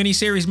heard of a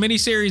miniseries?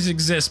 Miniseries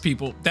exists,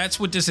 people. That's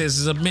what this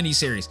is a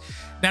miniseries.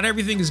 Not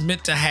everything is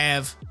meant to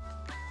have,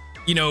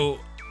 you know,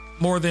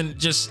 more than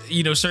just,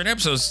 you know, certain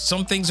episodes.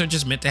 Some things are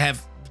just meant to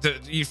have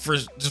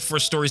for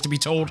stories to be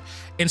told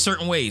in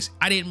certain ways.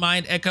 I didn't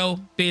mind Echo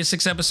being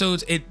 6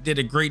 episodes. It did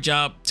a great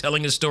job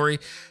telling a story.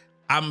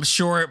 I'm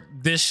sure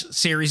this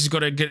series is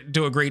going to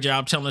do a great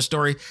job telling a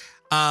story.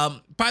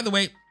 By the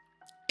way,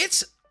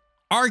 it's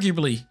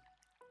arguably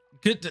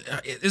good.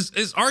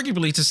 It's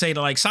arguably to say that,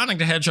 like, Sonic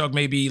the Hedgehog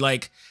may be,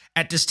 like,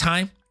 at this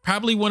time,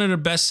 probably one of the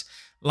best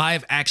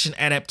live action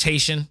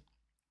adaptation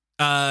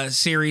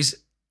series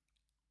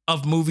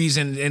of movies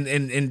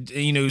and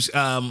you know,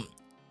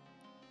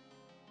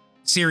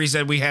 series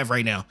that we have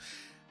right now.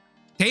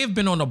 They have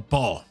been on a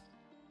ball.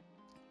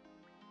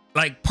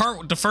 Like,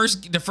 the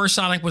first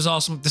Sonic was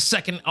awesome. The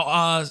second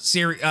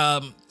series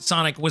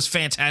Sonic was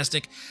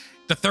fantastic.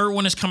 The third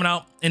one is coming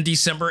out in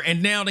December,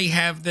 and now they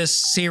have this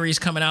series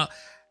coming out.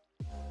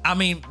 I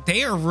mean,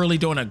 they are really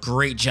doing a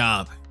great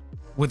job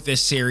with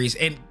this series,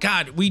 and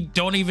God, we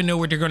don't even know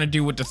what they're going to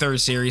do with the third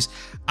series.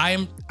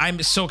 I'm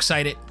so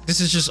excited.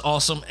 This is just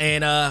awesome,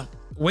 and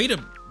way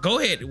to go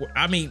ahead.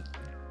 I mean,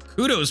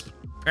 kudos,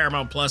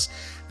 Paramount Plus.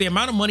 The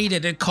amount of money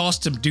that it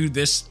costs to do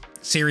this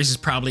series is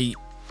probably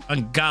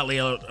ungodly,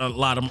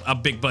 a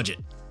big budget.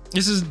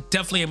 This is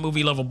definitely a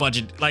movie level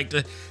budget. Like,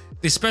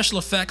 the special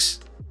effects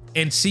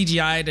and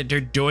CGI that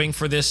they're doing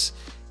for this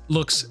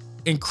looks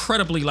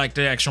incredibly like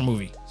the actual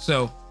movie.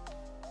 So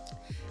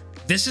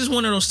this is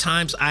one of those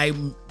times I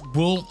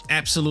will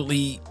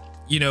absolutely,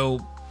 you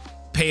know,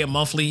 pay a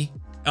month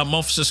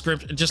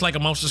subscription, just like a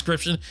month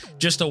subscription,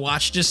 just to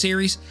watch this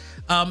series.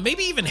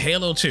 Maybe even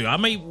Halo 2. I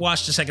may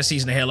watch the second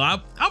season of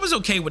Halo. I was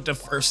okay with the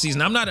first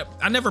season.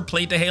 I never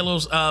played the Halo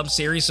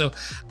series, so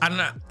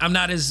I'm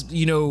not as,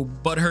 you know,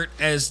 butthurt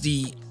as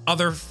the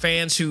other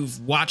fans who've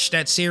watched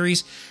that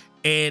series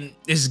and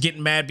is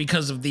getting mad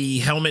because of the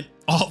helmet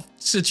off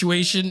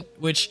situation,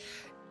 which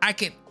I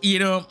can, you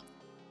know,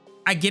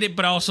 I get it,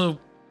 but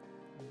also,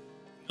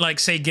 like,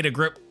 say, get a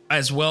grip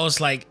as well. It's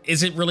like,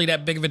 is it really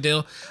that big of a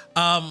deal?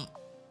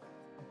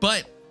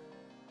 But,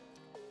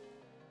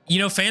 you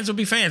know, fans will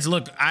be fans.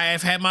 Look, I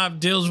have had my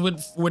deals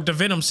with the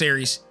Venom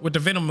series, with the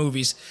Venom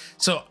movies,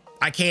 so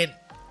I can't,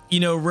 you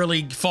know,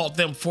 really fault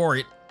them for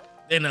it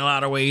in a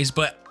lot of ways.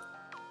 But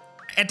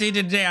at the end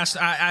of the day,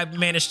 I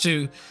managed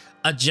to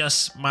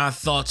adjust my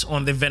thoughts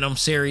on the Venom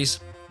series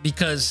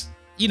because,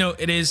 you know,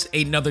 it is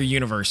another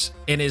universe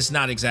and it's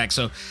not exact,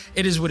 so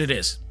it is what it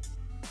is.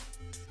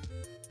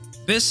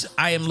 This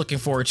I am looking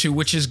forward to,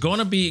 which is going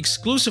to be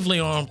exclusively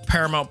on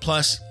Paramount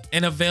Plus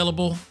and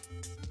available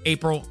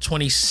April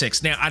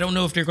 26th. Now, I don't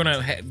know if they're going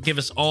to give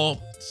us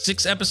all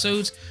 6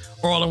 episodes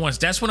or all at once.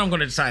 That's what I'm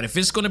going to decide. If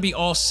it's going to be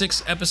all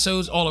 6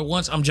 episodes all at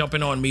once, I'm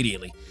jumping on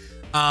immediately.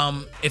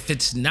 If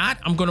it's not,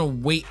 I'm going to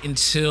wait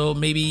until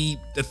maybe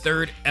the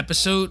 3rd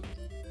episode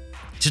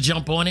to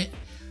jump on it,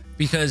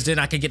 because then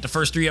I could get the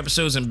first 3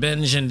 episodes and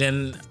binge, and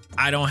then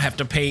I don't have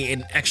to pay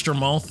an extra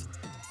month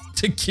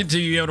to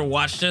be able to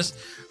watch this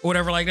or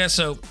whatever like that.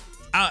 So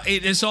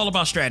it's all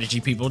about strategy,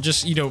 people.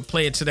 Just, you know,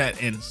 play it to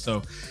that end.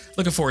 So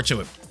looking forward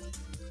to it.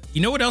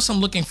 You know what else I'm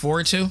looking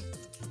forward to?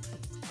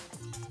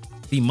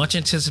 The much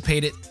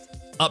anticipated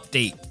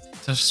update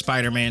to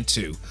Spider-Man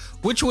 2,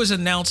 which was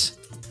announced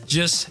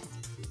just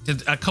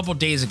a couple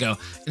days ago.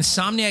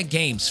 INSOMNIAC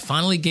Games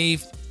finally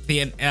gave the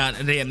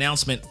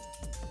announcement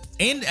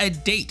and a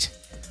date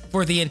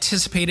for the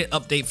anticipated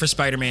update for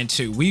Spider-Man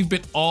 2. We've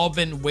all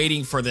been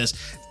waiting for this.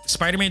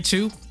 Spider-Man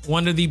 2,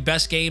 one of the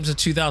best games of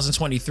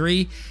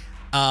 2023.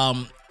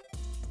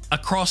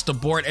 Across the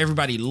board,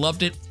 everybody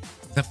loved it.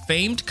 The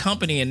famed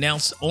company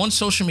announced on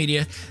social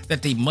media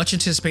that the much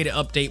anticipated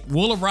update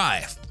will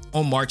arrive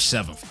on March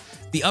 7th.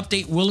 The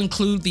update will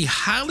include the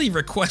highly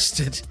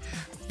requested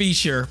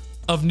feature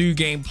of New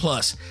Game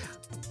Plus.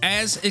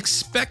 As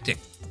expected,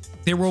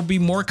 there will be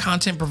more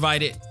content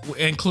provided,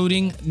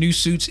 including new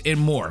suits and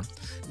more.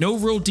 No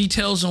real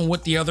details on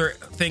what the other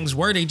things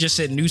were. They just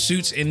said new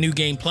suits and New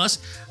Game Plus.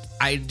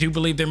 I do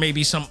believe there may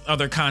be some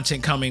other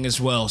content coming as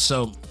well.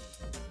 So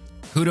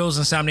kudos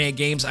INSOMNIAC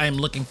Games. I am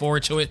looking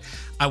forward to it.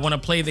 I want to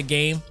play the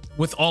game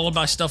with all of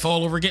my stuff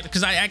all over again,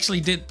 because I actually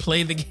did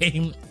play the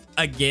game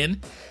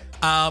again,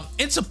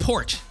 in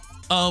support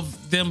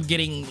of them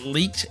getting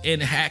leaked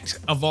and hacked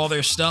of all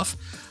their stuff,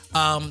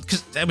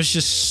 because that was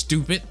just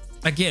stupid.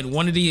 Again,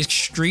 one of the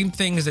extreme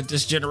things that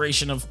this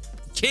generation of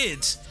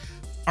kids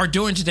are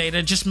doing today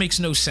that just makes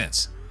no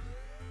sense.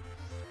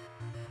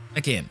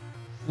 Again,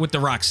 what The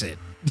Rock said.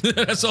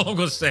 That's all I'm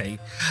gonna say.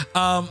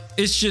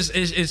 It's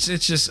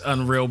just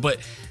unreal, but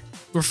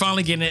we're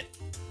finally getting it,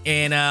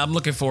 and I'm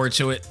looking forward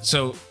to it.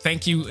 So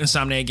thank you,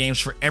 Insomniac Games,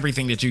 for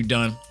everything that you've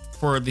done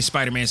for the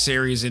Spider-Man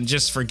series and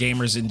just for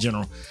gamers in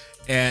general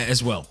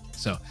as well.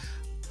 So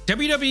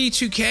WWE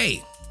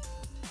 2K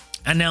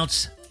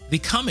announced the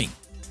coming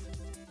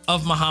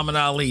of Muhammad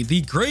Ali,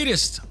 the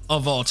greatest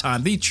of all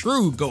time, the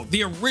true GOAT,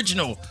 the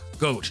original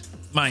GOAT,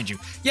 mind you.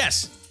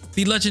 Yes,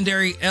 the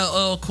legendary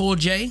LL Cool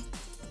J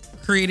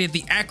created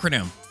the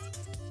acronym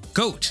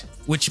GOAT,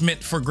 which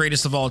meant for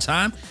greatest of all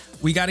time.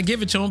 We got to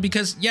give it to him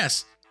because,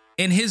 yes,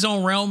 in his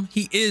own realm,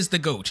 he is the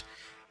GOAT.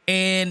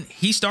 And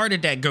he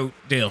started that GOAT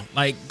deal.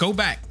 Like, go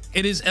back.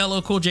 It is LL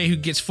Cool J who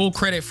gets full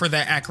credit for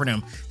that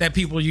acronym that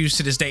people use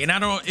to this day. And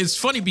it's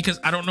funny because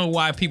I don't know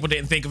why people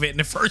didn't think of it in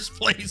the first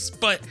place,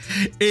 but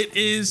it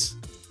is,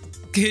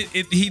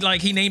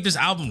 he named his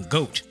album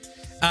GOAT,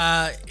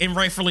 and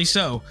rightfully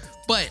so.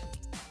 But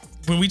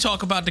when we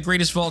talk about the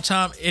greatest of all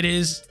time,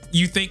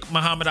 you think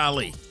Muhammad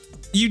Ali.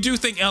 You do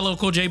think LL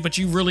Cool J, but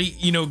you really,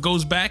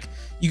 goes back.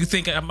 You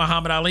think of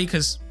Muhammad Ali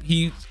because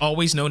he's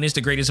always known as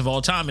the greatest of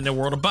all time in the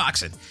world of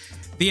boxing.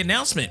 The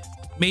announcement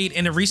made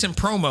in a recent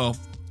promo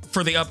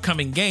for the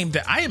upcoming game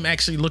that I am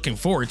actually looking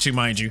forward to,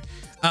 mind you.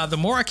 The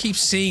more I keep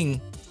seeing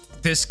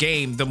this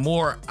game, the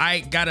more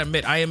I gotta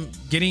admit, I'm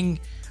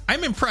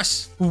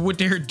impressed with what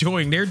they're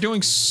doing. They're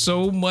doing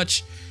so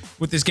much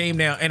with this game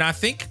now, and I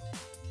think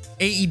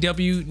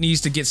AEW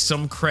needs to get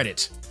some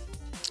credit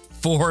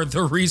for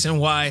the reason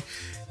why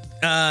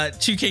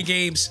 2K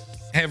Games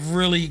have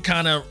really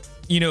kind of,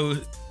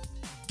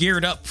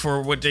 geared up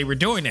for what they were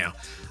doing now.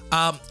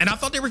 And I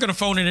thought they were going to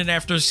phone it in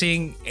after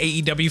seeing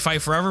AEW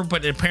Fight Forever,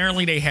 but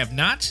apparently they have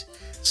not.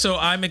 So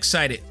I'm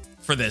excited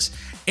for this.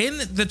 In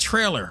the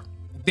trailer,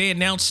 they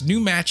announced new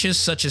matches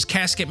such as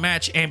Casket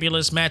Match,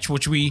 Ambulance Match,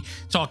 which we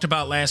talked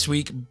about last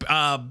week,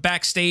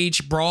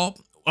 Backstage Brawl,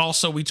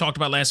 also we talked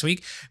about last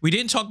week. We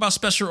didn't talk about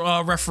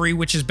Special Referee,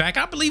 which is back.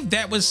 I believe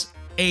that was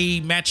a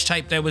match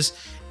type that was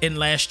in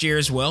last year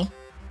as well.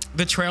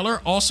 The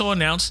trailer also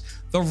announced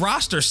the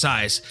roster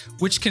size,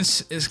 which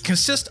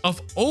consists of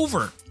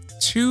over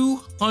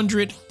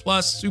 200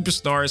 plus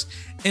superstars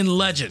and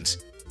legends.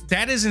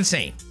 That is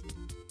insane,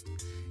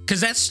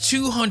 because that's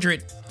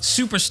 200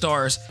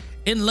 superstars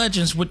and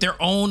legends with their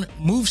own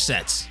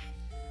movesets,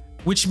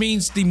 which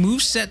means the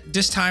moveset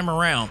this time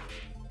around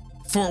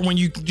for when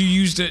you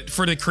use it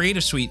for the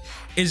creative suite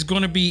is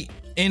going to be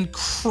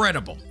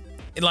incredible.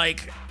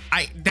 Like,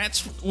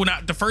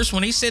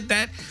 when they said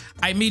that,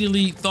 I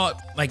immediately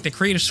thought like the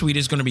creative suite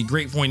is going to be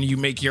great when you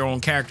make your own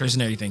characters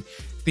and everything.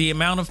 The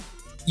amount of,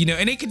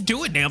 and they can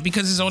do it now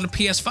because it's on the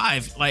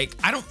PS5. Like,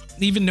 I don't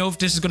even know if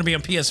this is going to be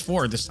on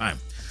PS4 this time,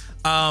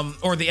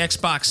 or the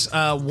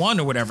Xbox One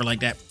or whatever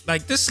like that.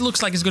 Like, this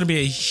looks like it's going to be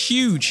a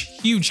huge,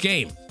 huge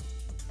game.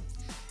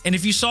 And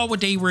if you saw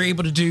what they were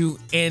able to do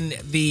in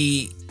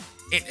the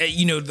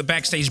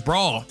Backstage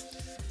Brawl,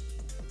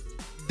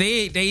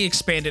 they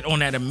expanded on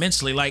that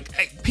immensely. Like,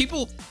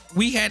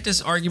 we had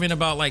this argument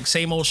about like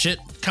same old shit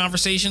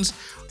conversations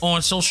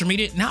on social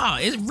media. Nah,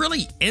 it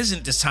really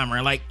isn't this time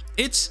around. Like,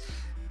 it's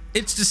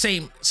the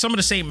same, some of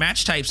the same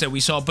match types that we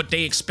saw, but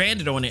they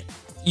expanded on it,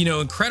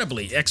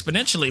 incredibly,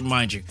 exponentially,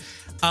 mind you.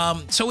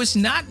 So it's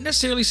not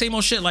necessarily same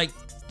old shit. Like,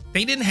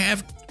 they didn't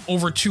have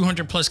over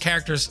 200 plus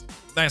characters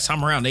last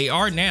time around. They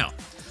are now,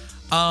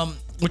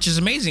 which is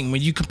amazing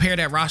when you compare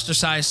that roster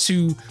size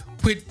to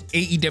what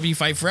AEW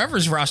Fight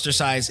Forever's roster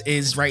size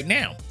is right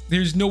now.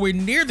 There's nowhere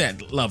near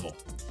that level.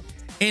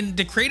 And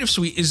the creative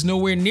suite is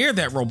nowhere near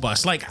that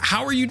robust. Like,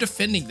 how are you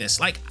defending this?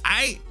 Like,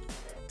 I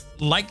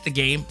like the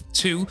game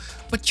too,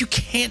 but you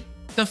can't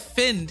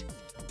defend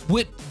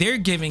what they're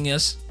giving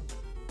us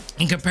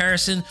in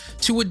comparison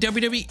to what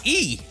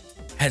WWE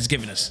has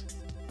given us.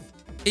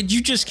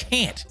 You just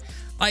can't.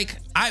 Like,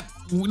 I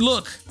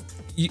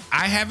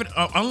have it,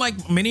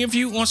 unlike many of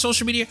you on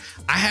social media,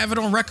 I have it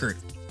on record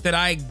that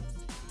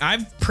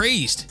I've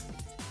praised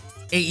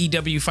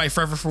AEW Fight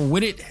Forever for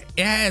what it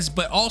has,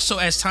 but also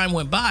as time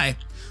went by,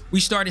 we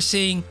started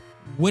seeing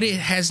what it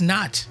has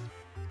not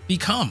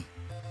become.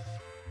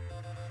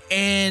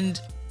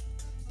 And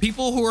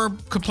people who are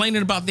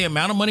complaining about the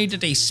amount of money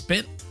that they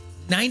spent,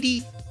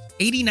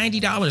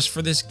 $90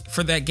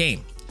 for that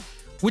game,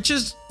 which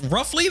is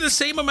roughly the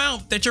same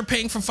amount that you're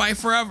paying for Fight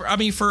Forever. I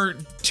mean, for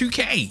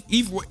 2K,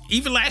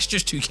 even last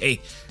year's 2K,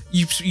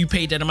 you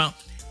paid that amount.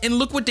 And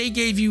look what they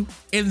gave you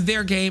in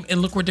their game,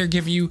 and look what they're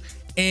giving you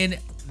in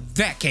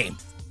that game.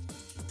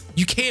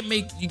 You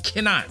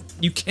cannot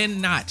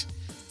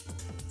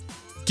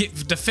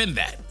defend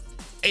that.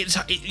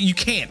 You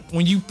can't.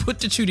 When you put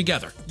the two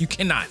together, you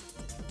cannot.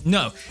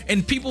 No.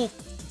 And people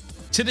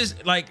to this,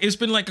 like, it's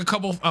been like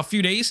a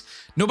few days,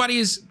 nobody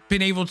has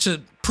been able to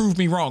prove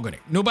me wrong on it.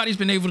 Nobody's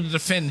been able to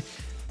defend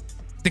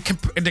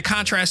the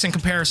contrast and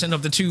comparison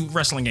of the two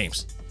wrestling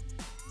games.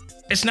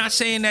 It's not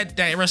saying that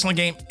that wrestling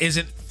game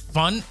isn't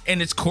fun,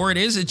 and its core it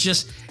is. It's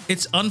just,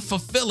 it's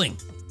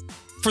unfulfilling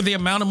for the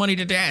amount of money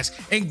that they ask.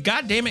 And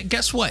god damn it,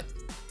 guess what?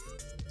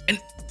 And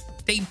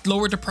they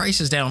lowered the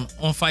prices down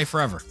on Fight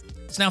Forever.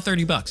 It's now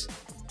 $30.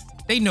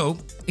 They know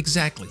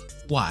exactly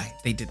why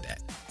they did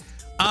that.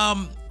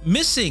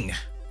 Missing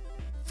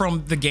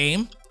from the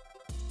game,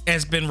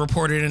 has been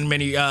reported in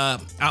many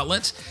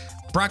outlets,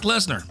 Brock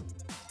Lesnar,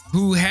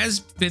 who has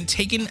been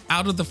taken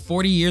out of the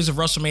 40 years of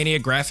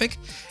WrestleMania graphic,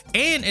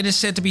 and it is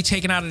said to be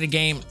taken out of the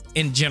game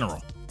in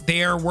general.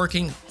 They are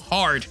working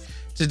hard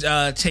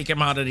to take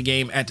him out of the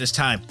game at this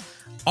time.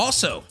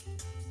 Also,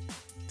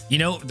 you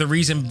know, the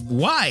reason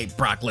why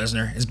Brock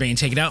Lesnar is being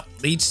taken out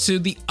leads to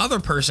the other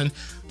person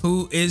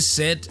who is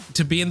said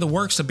to be in the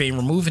works of being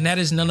removed, and that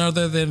is none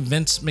other than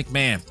Vince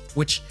McMahon,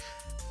 which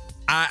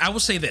I will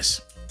say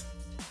this.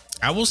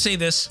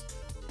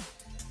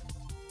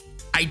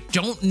 I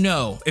don't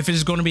know if it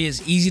is going to be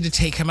as easy to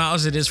take him out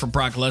as it is for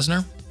Brock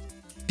Lesnar,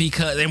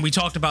 because, and we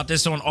talked about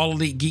this on All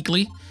Elite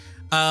Geekly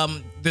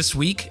this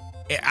week.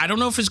 I don't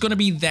know if it's going to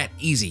be that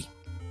easy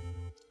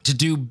to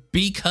do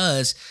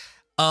because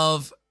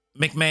of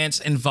McMahon's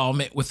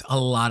involvement with a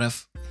lot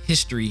of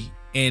history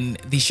in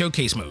the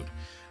showcase mode.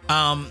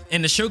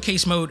 And the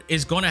showcase mode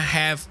is going to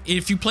have,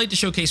 if you played the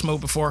showcase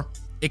mode before,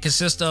 it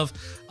consists of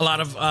a lot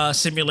of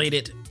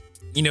simulated,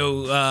 you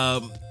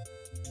know,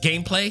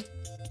 gameplay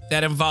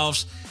that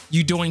involves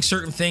you doing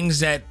certain things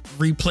that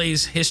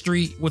replays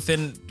history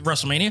within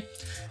WrestleMania.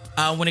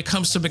 When it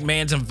comes to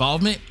McMahon's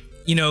involvement,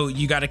 you know,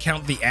 you got to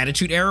count the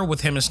Attitude Era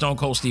with him and Stone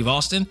Cold Steve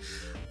Austin.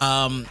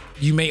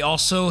 You may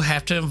also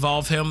have to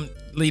involve him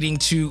leading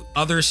to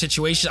other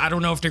situations. I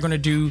don't know if they're going to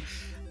do,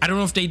 I don't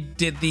know if they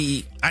did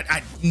the,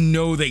 I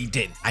know they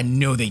didn't. I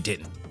know they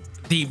didn't.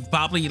 The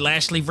Bobby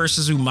Lashley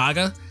versus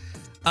Umaga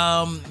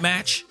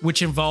match,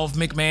 which involved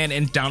McMahon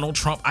and Donald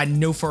Trump. I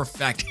know for a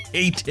fact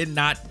they did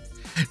not.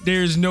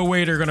 There's no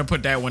way they're going to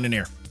put that one in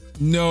there.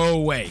 No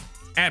way.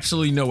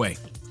 Absolutely no way.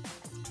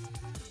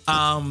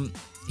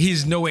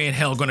 He's no way in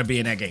hell going to be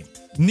in that game.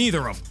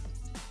 Neither of them.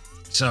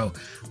 So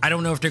I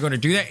don't know if they're going to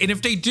do that. And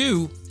if they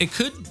do, it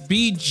could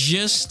be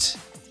just,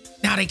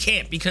 no, they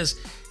can't, because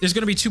there's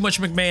going to be too much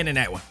McMahon in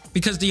that one.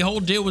 Because the whole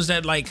deal was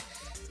that, like,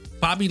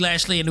 Bobby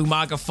Lashley and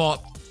Umaga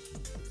fought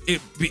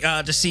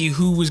to see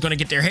who was going to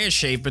get their head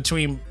shaved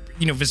between,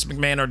 you know, Vince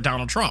McMahon or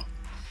Donald Trump.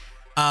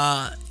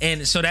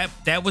 And so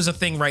that was a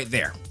thing right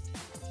there.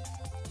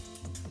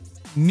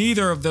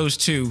 Neither of those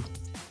two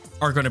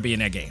are going to be in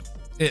that game,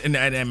 in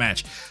that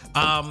match.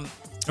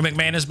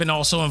 McMahon has been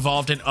also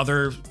involved in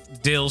other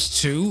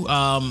deals too.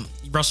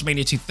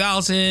 WrestleMania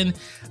 2000,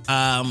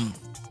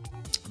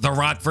 The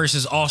Rock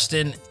versus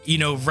Austin, you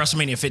know,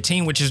 WrestleMania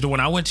 15, which is the one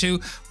I went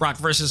to, Rock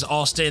versus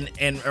Austin,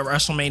 and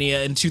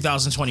WrestleMania in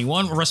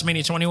 2021,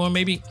 WrestleMania 21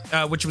 maybe,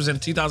 which was in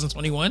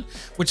 2021,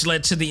 which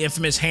led to the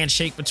infamous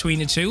handshake between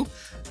the two.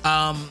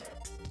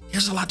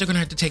 There's a lot they're gonna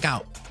have to take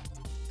out.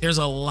 There's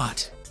a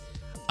lot.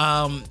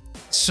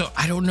 So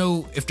I don't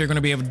know if they're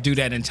gonna be able to do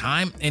that in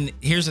time. And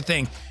here's the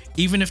thing,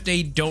 even if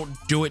they don't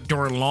do it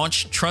during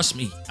launch, trust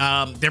me,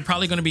 they're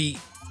probably gonna be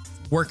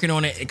working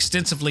on it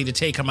extensively to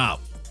take them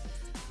out.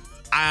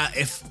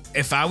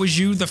 If I was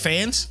you, the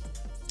fans,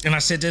 and I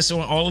said this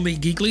on All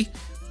Elite Geekly,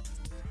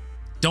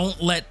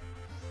 don't let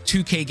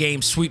 2K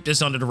Games sweep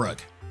this under the rug.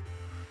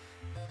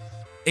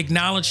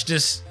 Acknowledge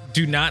this.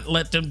 Do not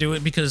let them do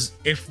it, because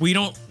if we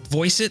don't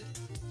voice it,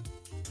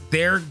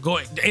 they're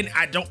going, and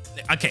I don't,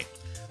 okay,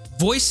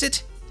 voice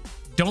it.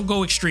 Don't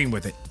go extreme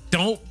with it.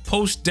 Don't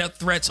post death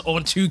threats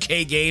on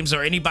 2K Games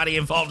or anybody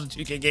involved in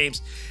 2K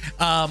Games.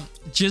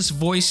 Just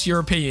voice your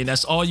opinion.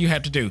 That's all you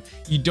have to do.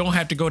 You don't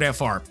have to go that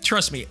far.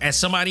 Trust me, as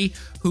somebody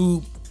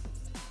who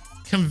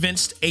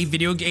convinced a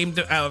video game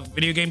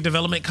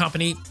development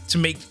company to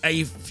make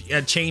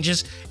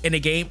changes in a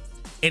game,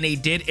 and they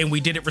did, and we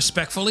did it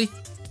respectfully.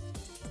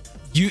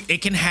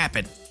 It can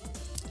happen.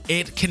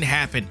 It can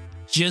happen.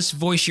 Just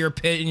voice your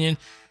opinion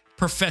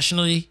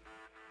professionally,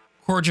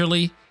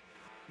 cordially,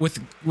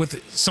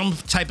 with some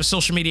type of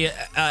social media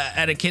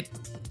etiquette.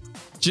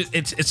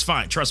 It's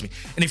fine, trust me.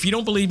 And if you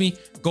don't believe me,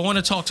 go on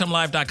to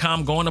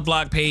talktimelive.com, go on the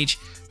blog page.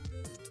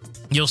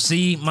 You'll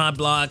see my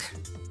blog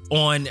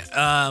on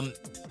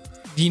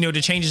you know,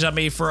 the changes I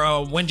made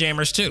for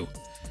Windjammers 2,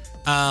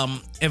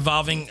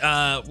 involving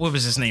what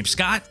was his name,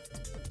 Scott,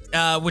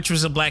 which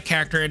was a black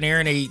character in there,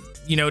 and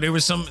you know, there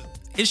was some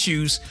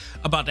issues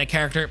about that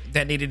character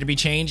that needed to be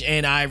changed,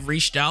 and I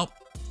reached out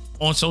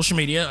on social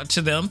media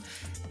to them,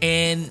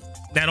 and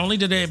not only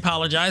did they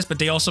apologize, but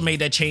they also made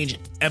that change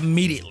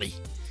immediately,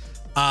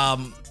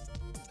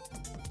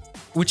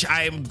 which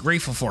I am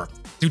grateful for.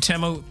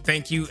 Dutemo,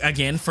 thank you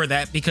again for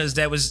that, because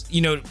that was,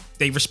 you know,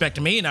 they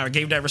respected me and I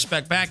gave that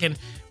respect back, and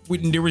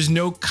there was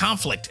no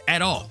conflict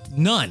at all.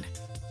 None.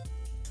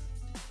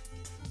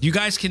 You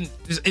guys can,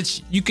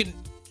 you can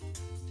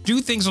do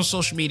things on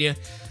social media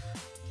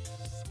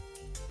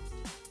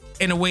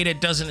in a way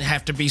that doesn't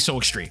have to be so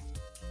extreme.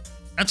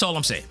 That's all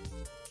I'm saying.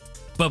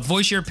 But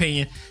voice your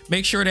opinion.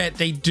 Make sure that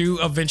they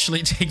do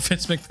eventually take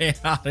Vince McMahon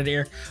out of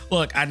there.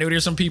 Look, I know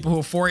there's some people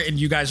who are for it, and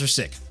you guys are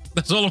sick.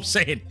 That's all I'm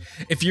saying.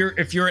 If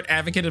you're an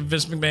advocate of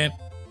Vince McMahon,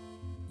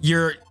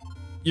 you're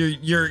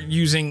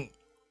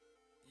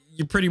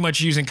pretty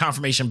much using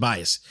confirmation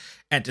bias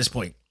at this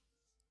point.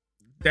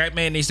 That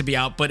man needs to be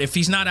out. But if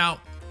he's not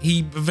out,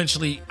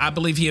 I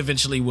believe he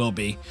eventually will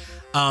be.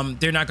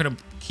 They're not going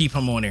to keep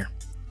him on there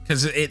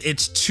because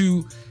it's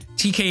too.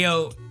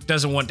 TKO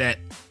doesn't want that.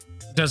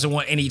 Doesn't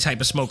want any type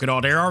of smoke at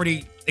all. They're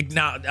already taking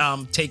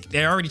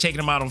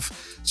him out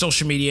of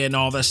social media and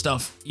all that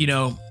stuff,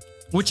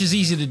 which is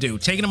easy to do.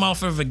 Taking him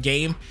off of a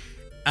game,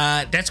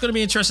 that's going to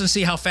be interesting to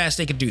see how fast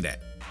they can do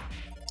that.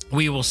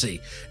 We will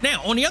see.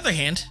 Now, on the other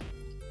hand,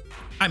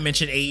 I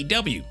mentioned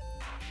AEW,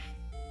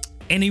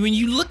 and when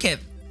you look at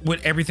what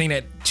everything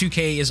that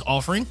 2K is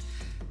offering,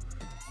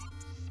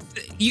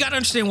 you got to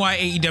understand why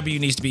AEW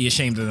needs to be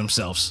ashamed of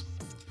themselves.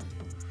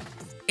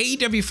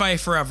 AEW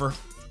Fight Forever.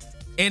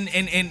 And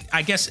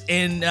I guess to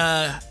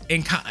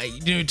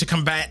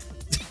combat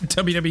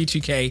WWE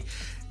 2K,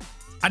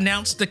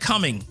 announced the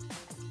coming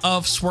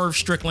of Swerve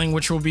Strickland,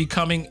 which will be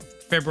coming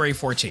February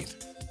 14th.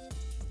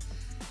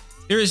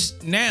 There's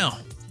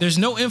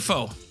no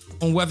info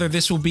on whether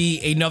this will be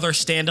another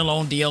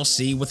standalone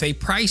DLC with a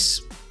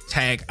price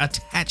tag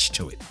attached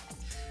to it.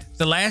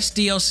 The last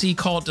DLC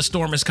called The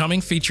Storm Is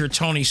Coming featured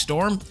Tony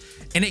Storm,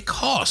 and it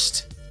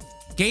cost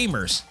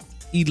gamers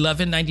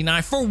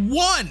 $11.99 for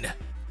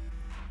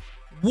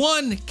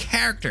one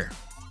character.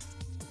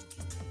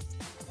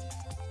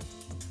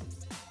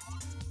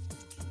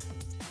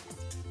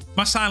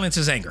 My silence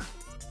is anger.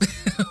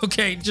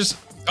 Okay, just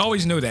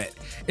always know that.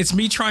 It's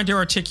me trying to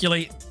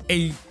articulate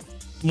a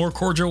more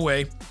cordial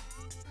way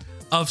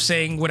of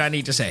saying what I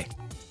need to say.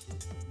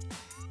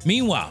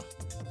 Meanwhile,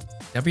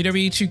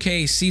 WWE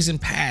 2K Season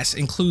Pass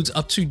includes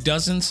up to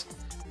dozens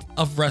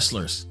of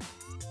wrestlers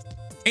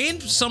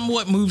and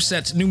somewhat new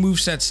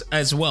movesets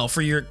as well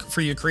for your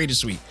creator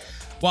suite,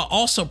 while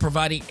also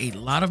providing a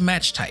lot of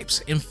match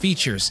types and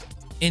features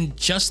in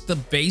just the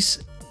base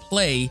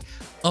play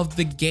of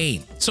the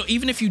game. So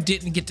even if you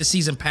didn't get the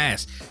season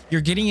pass, you're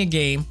getting a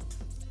game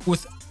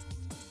with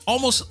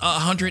almost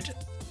 100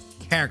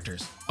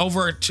 characters,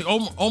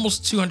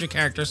 almost 200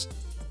 characters,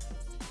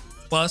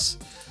 plus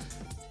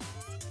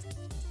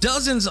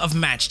dozens of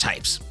match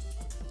types.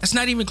 That's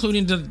not even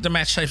including the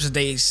match types that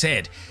they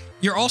said.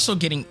 You're also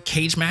getting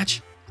cage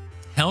match,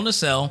 Hell in a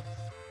Cell,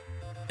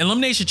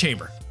 Elimination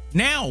Chamber.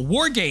 Now,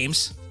 War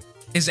Games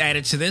is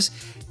added to this.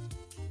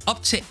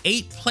 Up to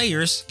 8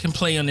 players can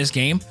play on this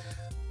game.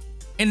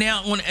 And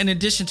now, in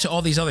addition to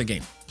all these other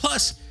games,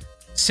 plus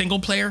single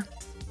player,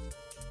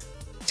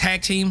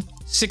 tag team,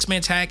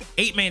 6-man tag,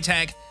 8-man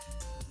tag.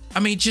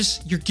 I mean,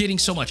 just you're getting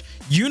so much.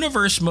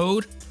 Universe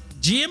mode,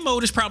 GM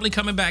mode is probably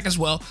coming back as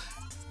well.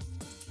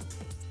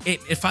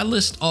 If I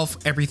list off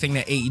everything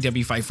that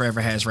AEW Fight Forever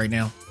has right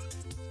now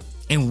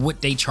and what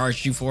they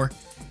charged you for,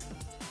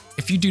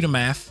 if you do the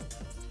math,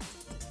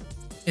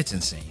 it's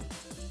insane.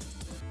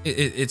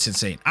 It's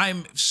insane.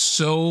 I'm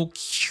so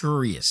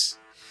curious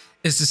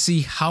as to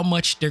see how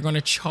much they're going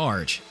to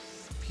charge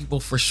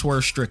people for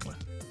Swerve Strickland.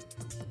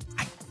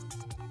 I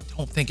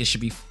don't think it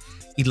should be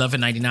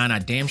 $11.99. I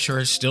damn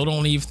sure still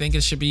don't even think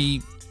it should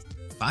be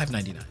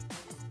 $5.99.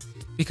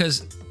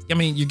 Because, I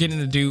mean, you're getting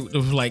to do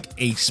like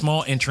a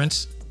small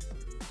entrance.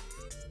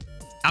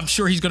 I'm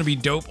sure he's going to be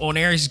dope on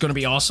air. He's going to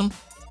be awesome.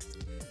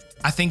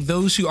 I think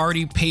those who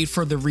already paid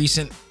for the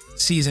recent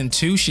season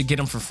 2 should get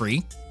them for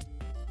free.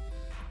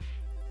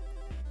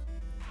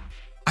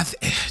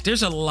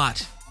 There's a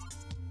lot.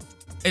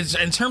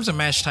 In terms of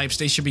match types,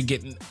 they should be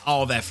getting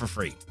all that for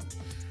free.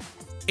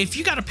 If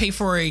you got to pay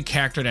for a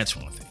character, that's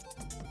one thing.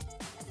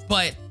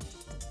 But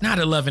not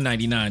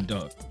 $11.99,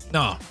 dog.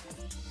 No.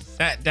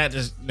 That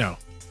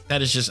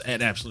is just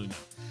an absolute no.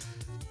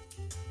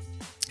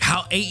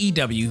 How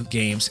AEW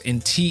Games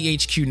and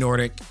THQ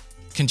Nordic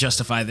can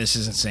justify this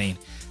is insane.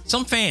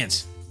 Some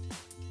fans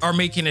are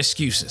making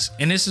excuses,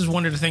 and this is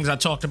one of the things I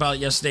talked about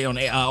yesterday on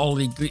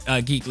Only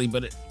Geekly,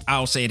 but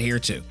I'll say it here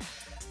too.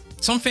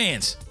 Some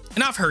fans,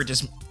 and I've heard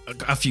this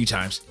a few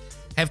times,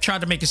 have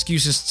tried to make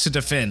excuses to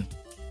defend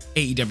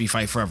AEW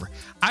Fight Forever.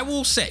 I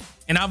will say,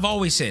 and I've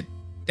always said,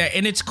 that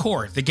in its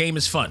core, the game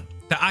is fun.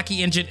 The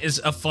Aki engine is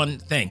a fun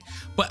thing.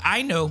 But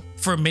I know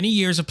for many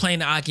years of playing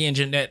the Aki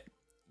engine that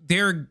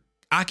there are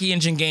Aki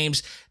engine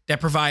games that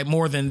provide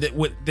more than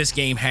what this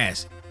game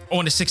has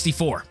on the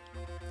 64.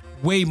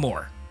 Way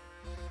more.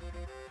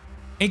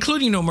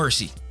 Including No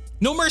Mercy.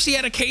 No Mercy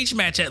had a cage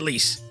match at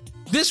least.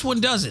 This one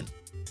doesn't.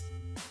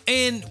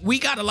 And we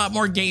got a lot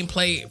more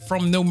gameplay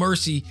from No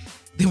Mercy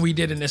than we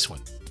did in this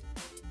one.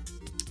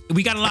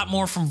 We got a lot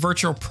more from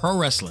Virtual Pro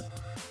Wrestling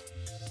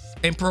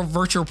and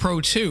Virtual Pro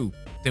 2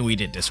 than we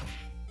did this one.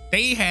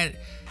 They had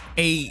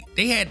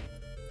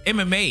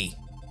MMA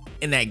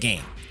in that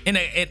game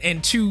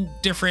and 2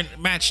 different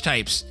match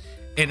types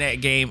in that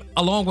game,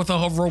 along with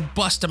a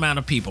robust amount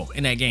of people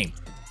in that game.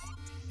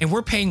 And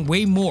we're paying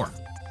way more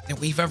than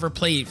we've ever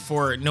played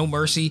for No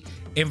Mercy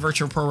and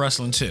Virtual Pro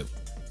Wrestling 2.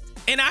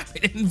 And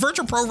in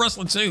Virtual Pro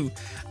Wrestling 2,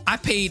 I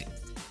paid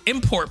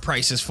import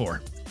prices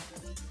for.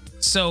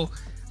 So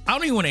I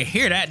don't even want to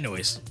hear that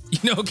noise.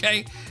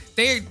 Okay?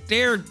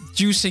 They're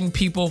juicing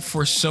people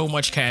for so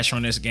much cash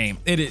on this game.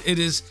 It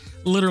is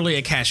literally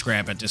a cash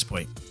grab at this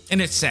point. And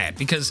it's sad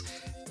because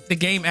the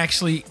game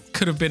actually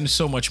could have been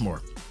so much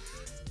more.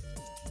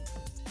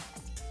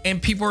 And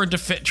people are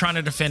trying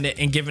to defend it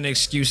and giving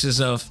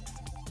excuses of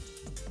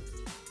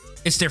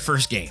it's their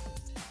first game.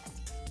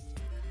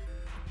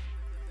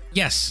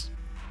 Yes,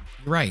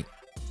 you're right.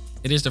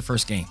 It is the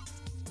first game.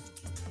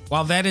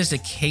 While that is the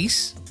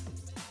case,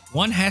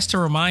 one has to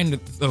remind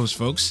those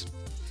folks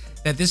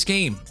that this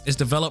game is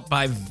developed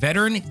by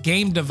veteran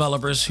game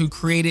developers who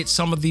created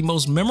some of the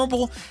most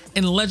memorable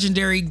and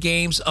legendary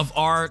games of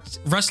our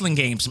wrestling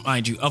games,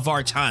 mind you, of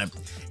our time,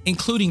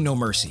 including No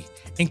Mercy,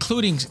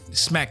 including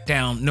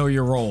SmackDown Know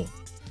Your Role,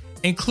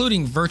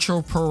 including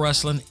Virtual Pro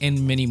Wrestling,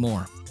 and many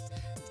more.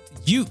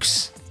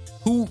 Yuke's,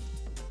 who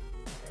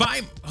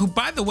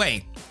by the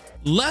way,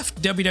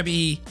 left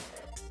WWE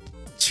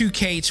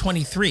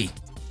 2K23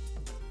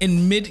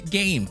 in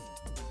mid-game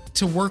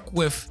to work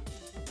with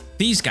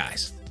these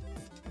guys.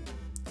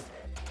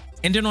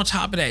 And then on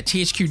top of that,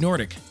 THQ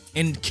Nordic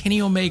and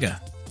Kenny Omega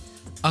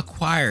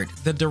acquired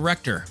the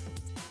director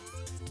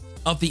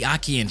of the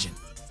Aki engine.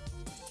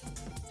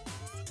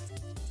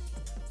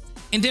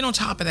 And then on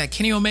top of that,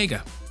 Kenny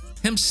Omega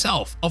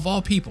himself, of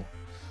all people,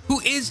 who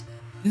is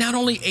not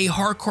only a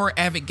hardcore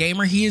avid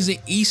gamer, he is an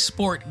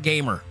esport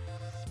gamer,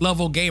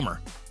 level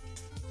gamer.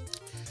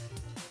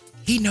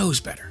 He knows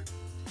better.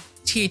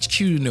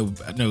 THQ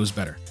knows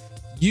better.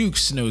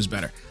 Yuke's knows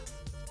better.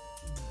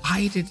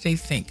 Why did they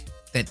think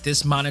that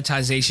this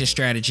monetization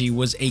strategy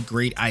was a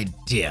great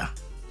idea?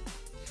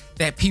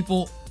 That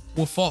people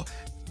will fall.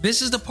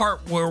 This is the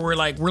part where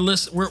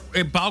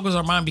it boggles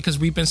our mind because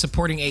we've been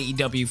supporting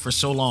AEW for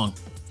so long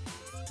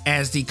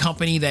as the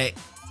company that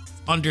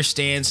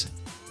understands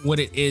what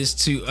it is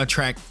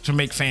to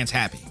make fans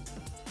happy.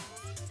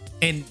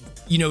 And,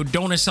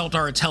 don't insult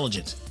our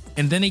intelligence.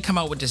 And then they come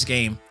out with this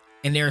game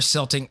and they're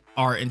insulting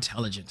our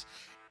intelligence.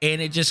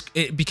 And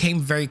it became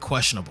very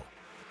questionable.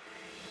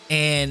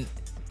 And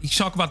you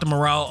talk about the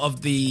morale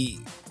of the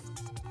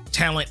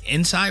talent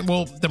inside.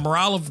 Well, the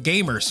morale of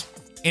gamers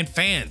and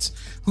fans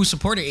who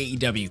supported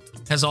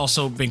AEW has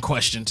also been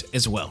questioned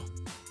as well.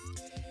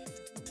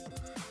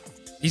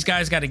 These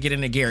guys got to get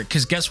in the gear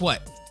because guess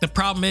what? The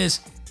problem is,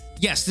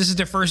 yes, this is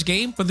their first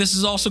game, but this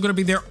is also going to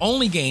be their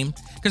only game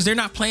because they're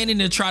not planning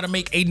to try to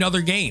make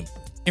another game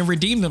and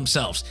redeem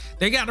themselves.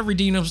 They got to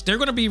redeem them. They're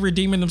going to be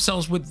redeeming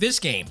themselves with this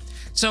game.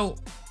 So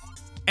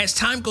as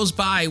time goes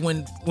by,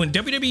 when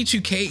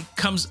WWE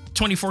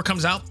 2K24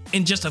 comes out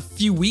in just a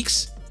few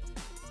weeks,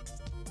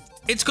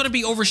 it's going to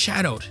be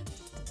overshadowed.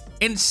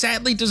 And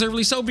sadly,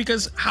 deservedly so,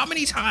 because how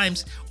many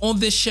times on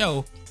this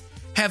show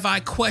have I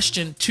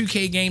questioned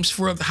 2K games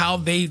for how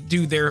they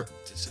do their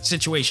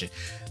situation?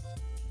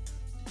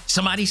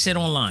 Somebody said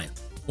online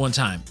one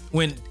time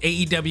when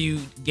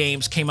AEW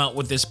games came out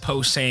with this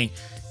post saying,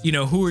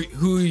 who are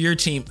your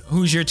team?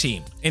 Who's your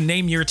team? And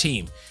name your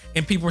team.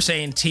 And people were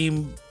saying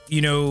team,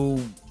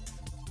 Bullet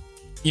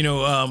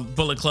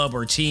Club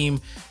or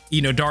team,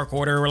 Dark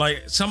Order, or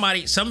like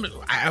I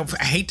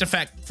hate the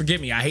fact,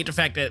 forgive me, I hate the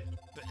fact that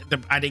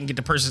I didn't get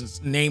the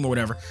person's name or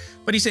whatever.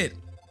 But he said,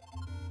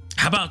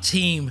 how about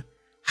team?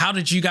 How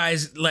did you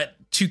guys let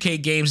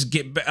 2K games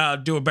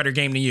do a better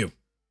game than you?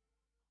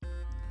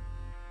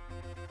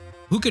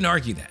 Who can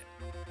argue that?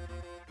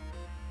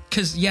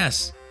 Because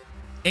yes,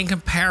 in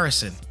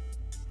comparison,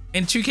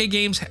 and 2K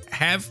games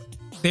have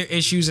their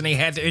issues and they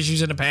had their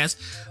issues in the past,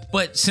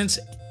 but since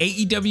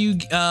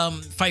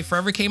AEW Fight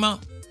Forever came out,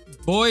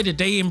 boy, did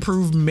they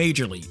improve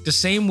majorly. The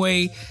same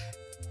way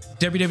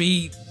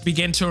WWE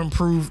began to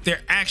improve their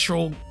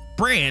actual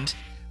brand,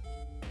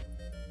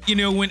 when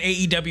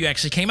AEW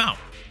actually came out.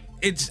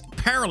 It's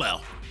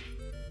parallel.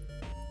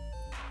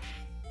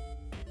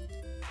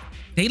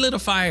 They lit a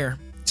fire.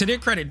 To their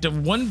credit, the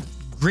one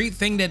great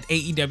thing that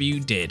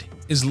AEW did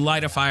is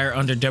light a fire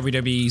under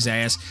WWE's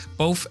ass,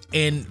 both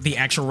in the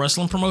actual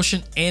wrestling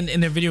promotion and in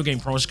the video game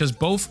promotion, because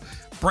both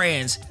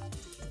brands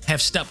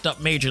have stepped up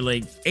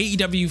majorly.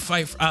 AEW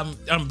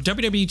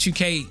WWE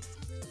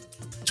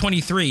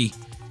 2K23,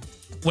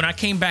 when I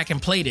came back and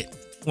played it,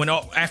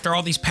 after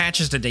all these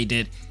patches that they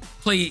did,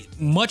 played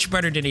much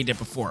better than they did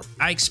before.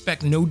 I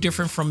expect no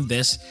different from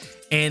this.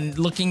 And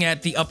looking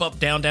at the up,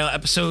 down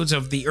episodes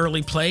of the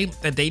early play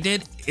that they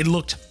did, it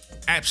looked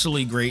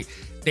absolutely great.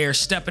 They're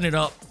stepping it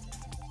up.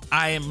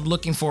 I am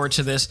looking forward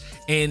to this.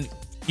 And,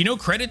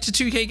 credit to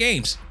 2K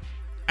Games.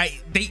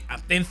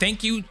 And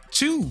thank you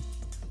to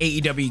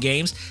AEW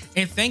Games.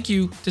 And thank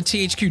you to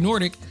THQ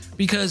Nordic,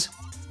 because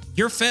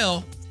your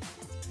fail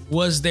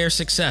was their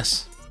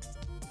success.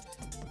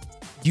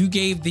 You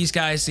gave these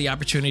guys the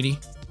opportunity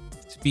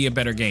to be a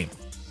better game.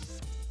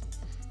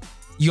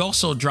 You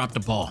also dropped the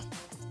ball.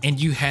 And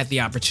you had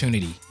the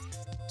opportunity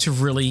to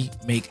really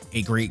make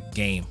a great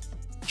game.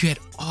 You had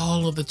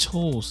all of the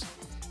tools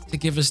to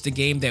give us the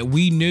game that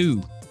we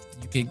knew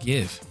you could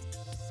give.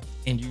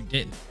 And you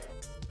didn't.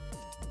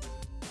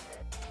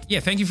 yeah,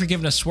 thank you for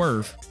giving us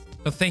Swerve,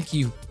 but thank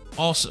you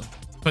also,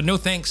 but no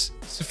thanks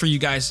for you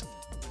guys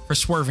for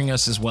swerving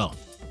us as well.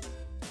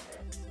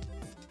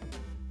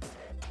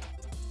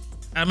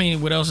 I mean,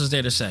 what else is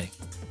there to say?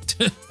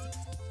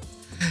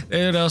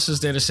 What else is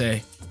there to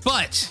say?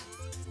 But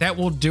that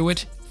will do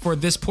it for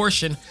this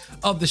portion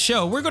of the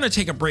show. We're going to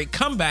take a break,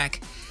 come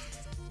back,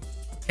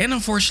 and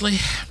unfortunately,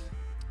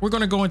 we're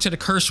going to go into the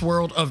curse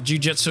world of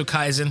Jujutsu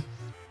Kaisen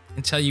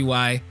and tell you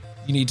why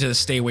you need to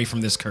stay away from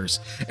this curse.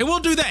 And we'll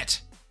do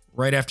that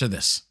right after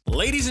this.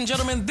 Ladies and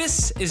gentlemen,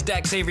 this is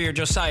Dak Xavier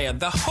Josiah,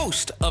 the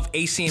host of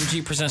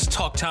ACMG Presents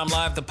Talk Time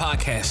Live, the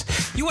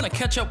podcast. You want to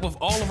catch up with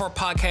all of our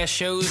podcast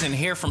shows and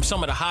hear from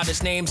some of the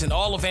hottest names in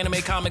all of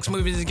anime, comics,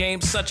 movies, and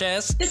games, such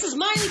as... This is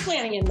Miley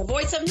Flanagan, the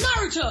voice of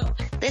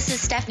Naruto. This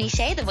is Stephanie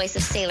Shea, the voice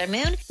of Sailor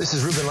Moon. This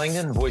is Ruben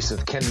Langdon, voice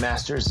of Ken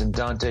Masters and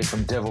Dante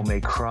from Devil May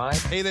Cry.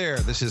 Hey there,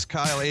 this is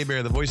Kyle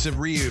Hebert, the voice of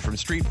Ryu from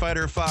Street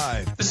Fighter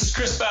V. This is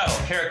Chris Battle,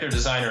 character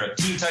designer of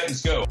Teen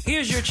Titans Go.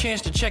 Here's your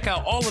chance to check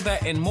out all of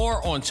that and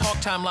more on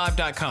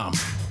TalkTimeLive.com.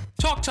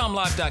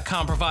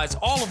 TalkTimeLive.com provides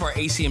all of our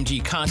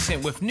ACMG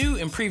content with new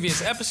and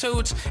previous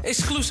episodes,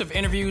 exclusive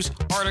interviews,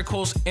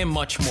 articles, and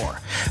much more.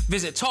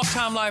 Visit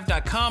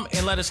TalkTimeLive.com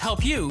and let us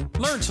help you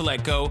learn to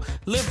let go,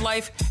 live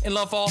life, and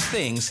love all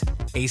things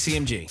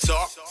ACMG.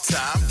 Talk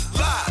Time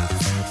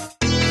Live.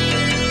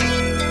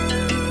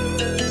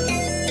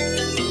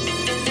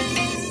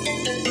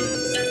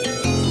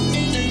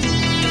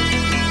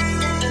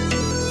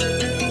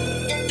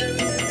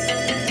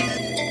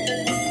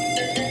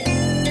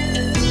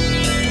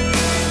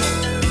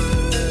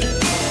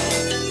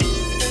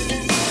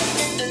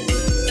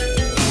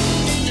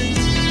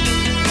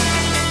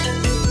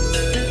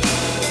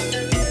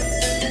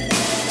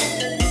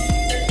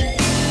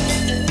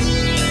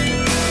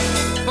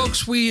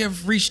 We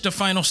have reached the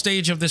final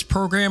stage of this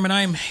program, and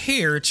I'm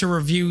here to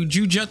review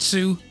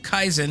Jujutsu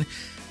Kaisen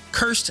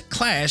Cursed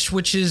Clash,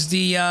 which is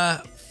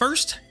the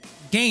first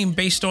game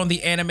based on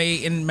the anime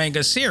and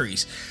manga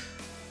series.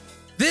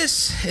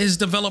 This is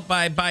developed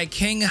by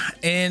King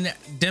and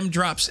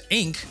Demdrops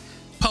Inc.,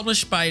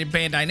 published by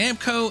Bandai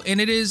Namco, and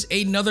it is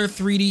another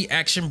 3D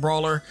action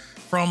brawler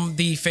from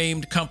the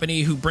famed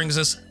company who brings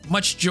us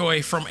much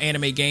joy from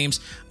anime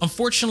games.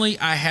 Unfortunately,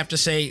 I have to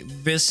say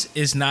this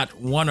is not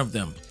one of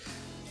them.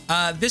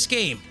 This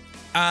game,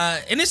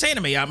 in this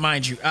anime,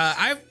 mind you,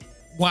 I've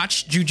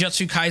watched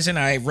Jujutsu Kaisen.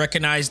 I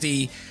recognize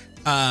the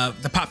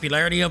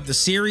popularity of the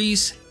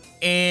series,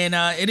 and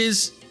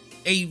it's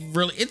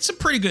a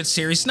pretty good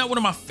series. It's not one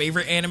of my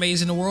favorite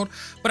animes in the world,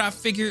 but I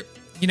figured,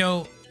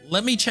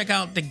 let me check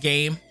out the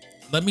game.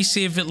 Let me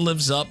see if it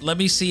lives up. Let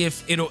me see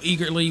if it'll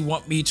eagerly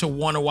want me to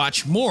want to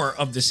watch more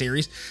of the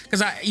series,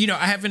 because I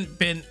haven't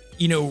been,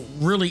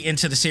 really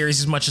into the series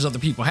as much as other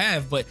people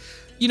have, but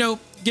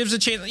gives a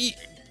chance.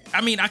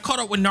 I caught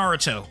up with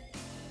Naruto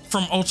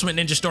from Ultimate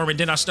Ninja Storm, and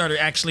then I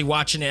started actually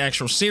watching the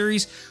actual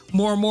series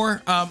more and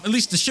more, at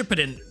least the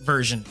Shippuden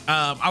version.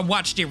 I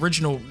watched the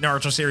original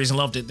Naruto series and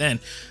loved it then.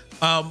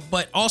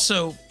 But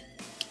also,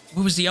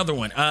 what was the other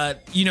one?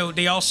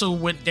 They also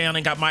went down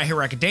and got My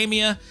Hero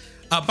Academia.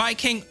 By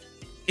King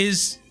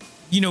is,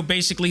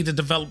 basically the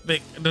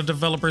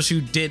developers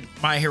who did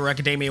My Hero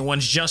Academia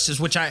One's Justice,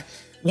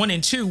 1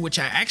 and 2, which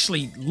I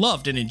actually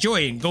loved and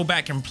enjoy and go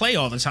back and play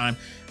all the time.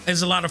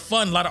 There's a lot of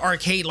fun, a lot of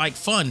arcade-like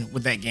fun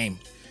with that game.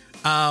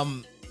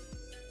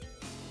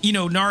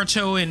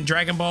 Naruto and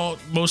Dragon Ball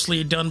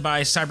mostly done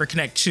by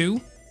CyberConnect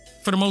 2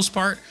 for the most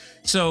part.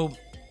 So,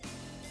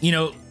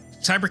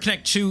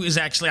 CyberConnect 2 is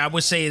actually, I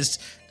would say, is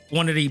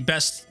one of the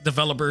best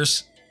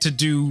developers to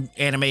do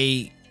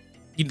anime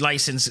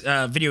licensed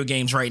video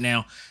games right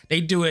now.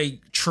 They do a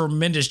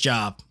tremendous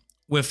job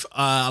with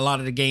a lot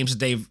of the games that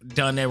they've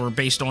done that were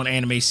based on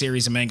anime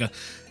series and manga.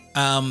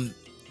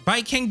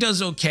 Bite King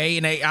does okay,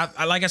 and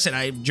I like I said,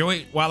 I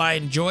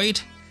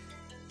enjoyed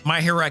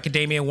My Hero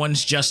Academia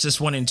One's Justice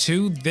 1 and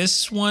 2.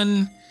 This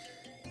one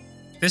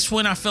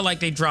I feel like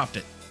they dropped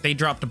it. They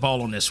dropped the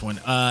ball on this one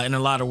in a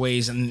lot of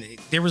ways, and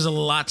there was a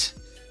lot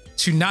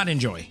to not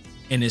enjoy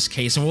in this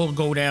case. And we'll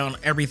go down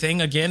everything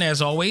again,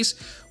 as always.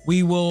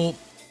 We will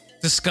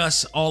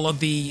discuss all of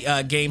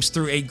the games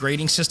through a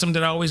grading system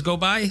that I always go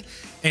by,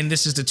 and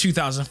this is the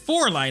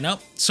 2004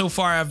 lineup. So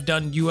far, I've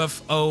done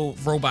UFO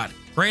Robot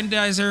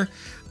Grandizer.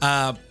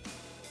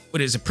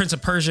 What is it? Prince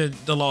of Persia: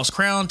 The Lost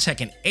Crown,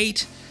 Tekken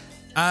 8.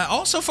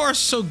 All so far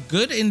so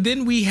good, and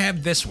then we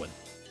have this one,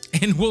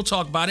 and we'll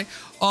talk about it.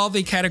 All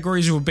the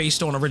categories were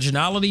based on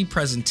originality,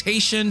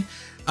 presentation,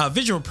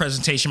 visual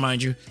presentation,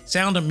 mind you,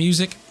 sound and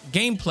music,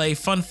 gameplay,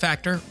 fun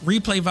factor,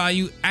 replay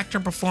value, actor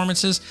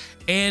performances,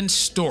 and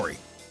story.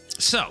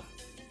 So,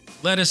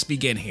 let us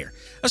begin here.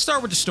 Let's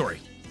start with the story.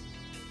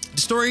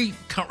 The story,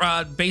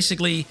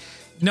 basically,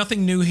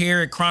 nothing new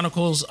here. It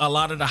chronicles a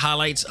lot of the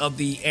highlights of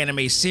the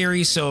anime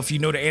series. So if you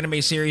know the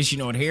anime series, you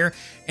know it here,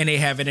 and they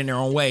have it in their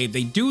own way.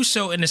 They do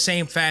so in the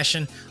same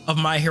fashion of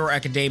My Hero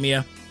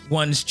Academia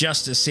One's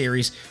Justice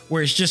series,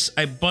 where it's just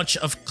a bunch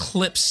of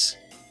clips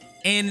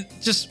and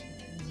just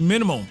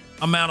minimal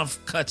amount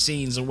of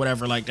cutscenes or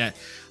whatever like that.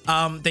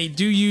 They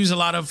do use a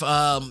lot of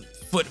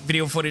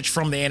video footage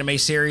from the anime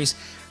series.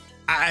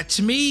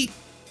 To me,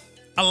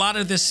 a lot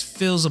of this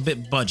feels a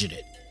bit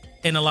budgeted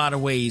in a lot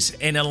of ways,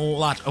 and it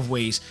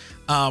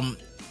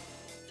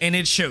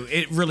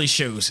really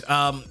shows.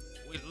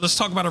 Let's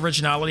talk about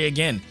originality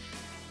again.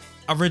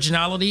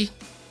 Originality,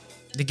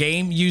 the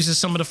game uses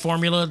some of the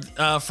formula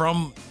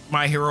from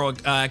My Hero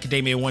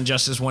Academia 1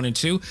 Justice 1 and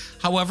 2.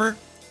 However,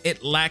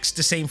 it lacks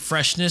the same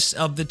freshness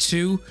of the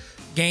two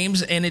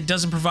games, and it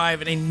doesn't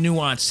provide any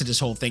nuance to this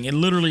whole thing. It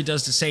literally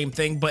does the same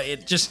thing, but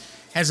it just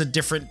has a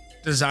different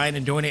design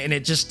in doing it, and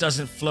it just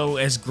doesn't flow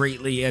as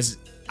greatly as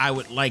I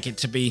would like it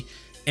to be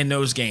in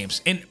those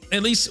games. And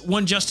at least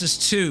 1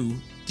 Justice 2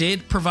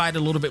 did provide a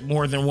little bit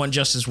more than 1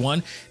 Justice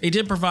 1. They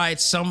did provide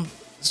some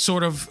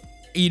sort of,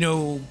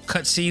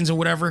 cutscenes or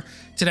whatever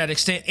to that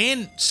extent,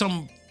 and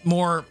some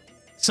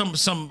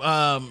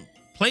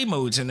play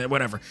modes and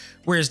whatever.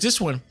 Whereas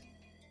this one,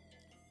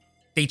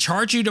 they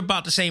charge you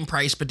about the same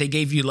price, but they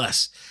gave you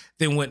less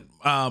than what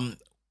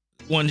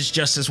 1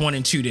 Justice 1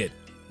 and 2 did.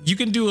 You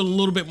can do a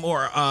little bit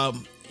more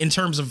in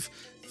terms of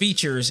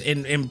features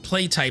and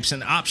play types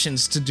and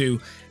options to do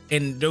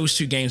in those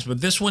two games, but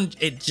this one,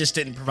 it just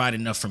didn't provide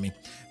enough for me.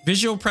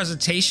 Visual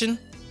presentation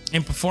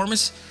and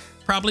performance,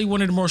 probably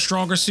one of the more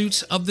stronger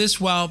suits of this,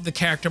 while the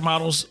character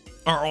models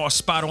are all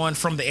spot on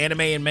from the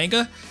anime and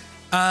manga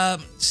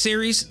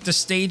series. The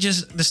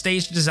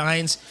stage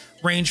designs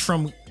range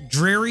from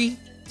dreary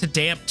to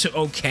damp to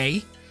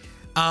okay.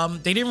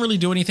 They didn't really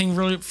do anything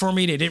really for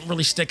me. They didn't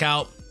really stick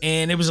out,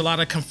 and it was a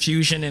lot of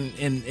confusion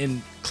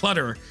and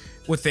clutter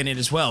within it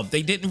as well.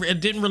 It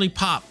didn't really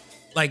pop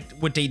like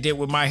what they did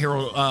with My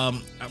Hero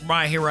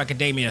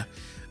Academia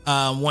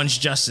 1's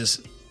Justice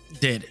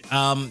did.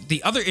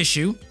 The other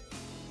issue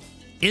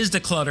is the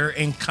clutter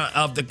and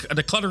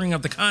the cluttering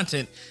of the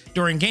content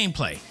during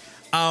gameplay.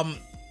 And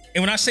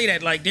when I say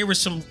that, like, there was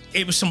some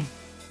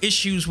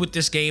issues with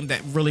this game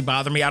that really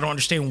bother me. I don't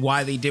understand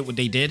why they did what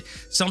they did.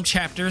 Some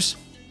chapters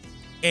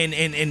and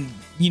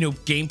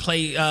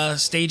gameplay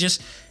stages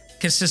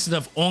consisted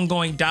of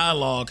ongoing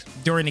dialogue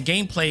during the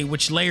gameplay,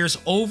 which layers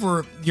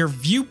over your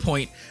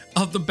viewpoint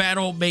of the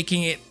battle,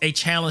 making it a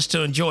challenge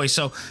to enjoy.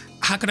 So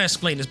how can I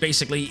explain this?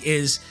 Basically,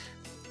 is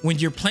when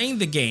you're playing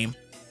the game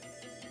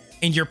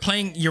and you're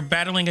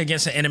battling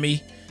against an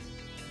enemy,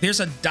 there's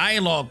a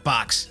dialogue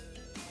box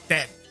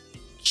that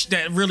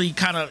really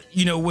kind of,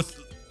 with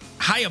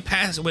high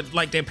opacity, with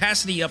like the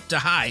opacity up to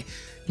high,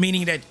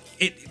 meaning that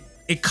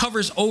it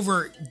covers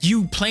over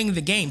you playing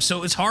the game.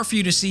 So it's hard for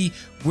you to see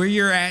where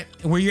you're at,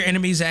 where your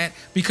enemy's at,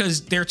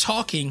 because they're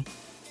talking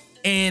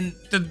and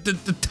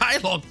the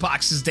dialogue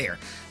box is there.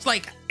 It's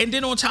like, and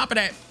then on top of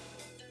that,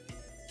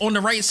 on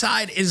the right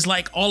side is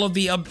like all of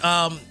the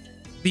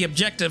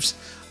objectives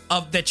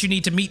that you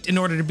need to meet in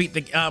order to beat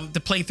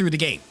to play through the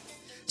game.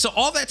 So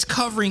all that's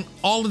covering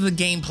all of the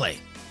gameplay.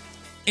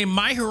 In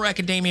My Hero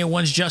Academia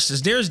 1's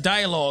Justice, there's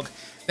dialogue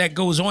that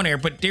goes on there,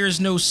 but there's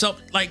no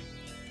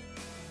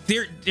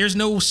there's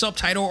no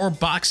subtitle or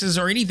boxes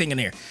or anything in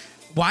there.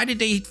 Why did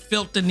they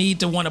felt the need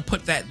to want to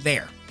put that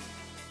there?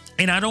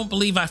 And I don't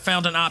believe I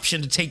found an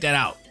option to take that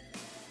out.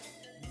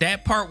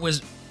 That part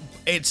was,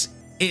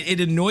 it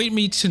annoyed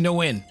me to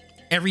no end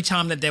every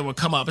time that they would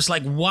come up. It's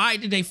like, why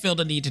did they feel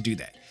the need to do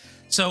that?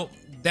 So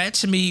that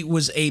to me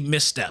was a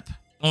misstep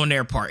on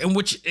their part, in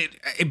which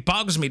it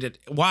boggles me that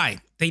why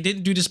they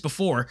didn't do this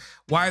before.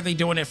 Why are they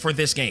doing it for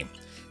this game?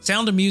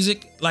 Sound of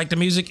music, like the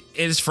music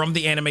is from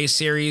the anime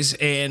series,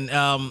 and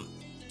to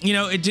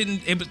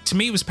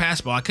me it was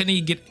passable. I couldn't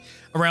even get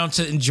around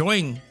to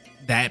enjoying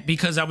that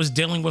because I was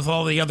dealing with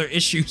all the other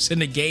issues in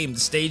the game, the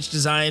stage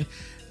design,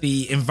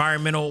 the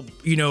environmental,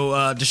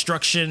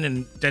 destruction,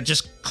 and that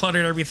just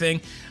cluttered everything.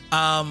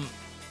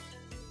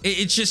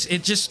 It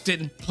just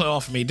didn't play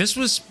off for me. This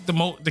was the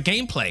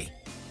gameplay.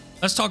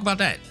 Let's talk about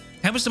that.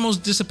 That was the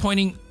most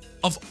disappointing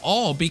of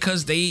all,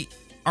 because they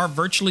are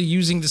virtually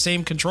using the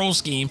same control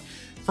scheme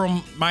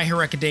from My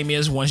Hero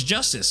Academia's 1's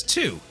Justice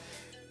 2.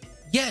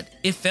 Yet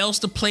it fails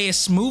to play as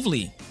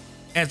smoothly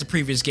as the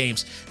previous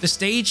games. The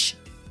stage,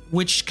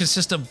 which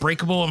consists of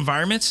breakable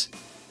environments,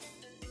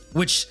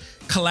 which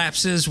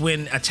collapses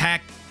when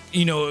attacked,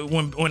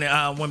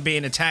 when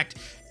being attacked,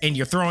 and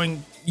you're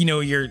throwing,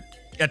 you're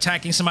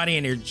attacking somebody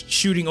and you're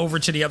shooting over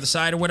to the other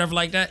side or whatever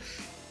like that.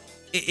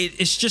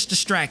 It's just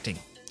distracting.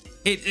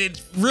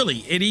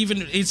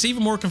 It's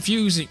even more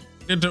confusing,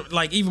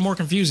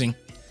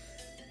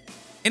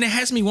 and it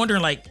has me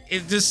wondering,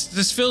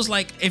 this feels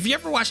like, if you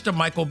ever watched a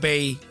Michael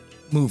Bay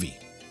movie,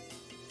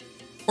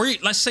 or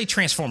let's say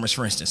Transformers,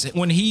 for instance,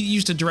 when he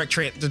used to direct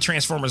the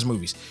Transformers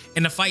movies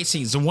and the fight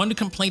scenes, the one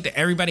complaint that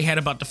everybody had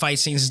about the fight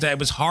scenes is that it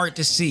was hard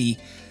to see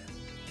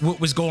what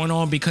was going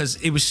on because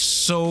it was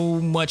so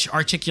much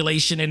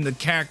articulation in the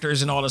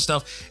characters and all the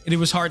stuff, and it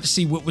was hard to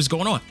see what was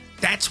going on.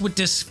 That's what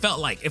this felt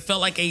like. It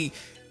felt like a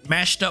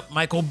mashed up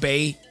Michael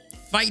Bay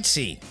fight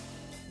scene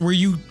where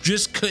you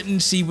just couldn't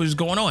see what was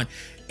going on.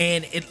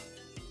 And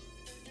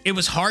it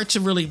was hard to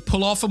really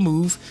pull off a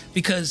move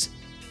because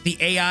the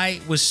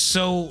AI was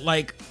so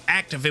like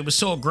active, it was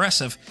so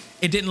aggressive,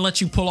 it didn't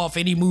let you pull off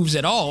any moves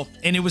at all,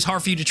 and it was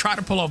hard for you to try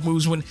to pull off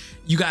moves when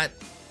you got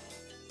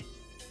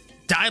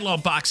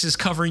dialogue boxes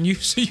covering you,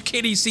 so you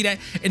can't even see that.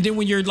 And then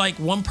when you're like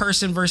one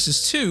person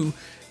versus two,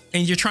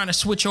 and you're trying to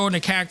switch on the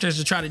characters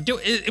to try to do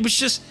it,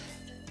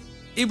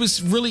 it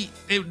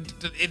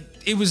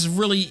was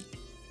really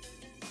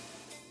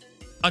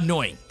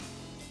annoying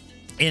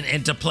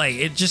and to play.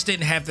 It just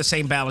didn't have the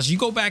same balance. You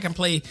go back and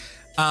play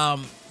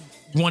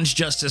One's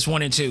Justice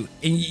 1 and 2,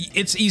 and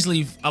it's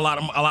easily a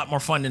lot more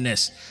fun than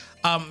this.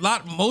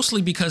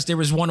 Mostly because there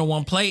was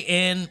one-on-one play,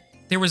 and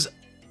there was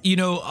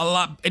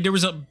there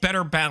was a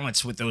better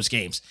balance with those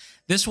games.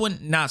 This one,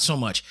 not so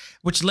much,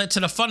 which led to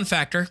the fun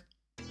factor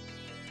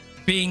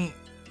being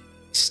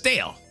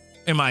stale,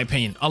 in my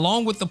opinion,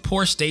 along with the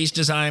poor stage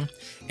design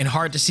and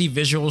hard to see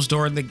visuals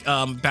during the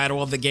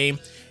battle of the game.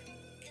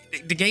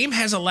 The game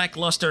has a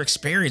lackluster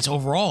experience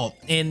overall,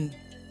 and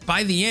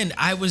by the end,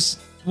 I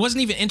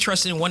wasn't even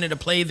interested in wanting to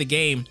play the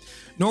game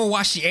nor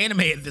watch the anime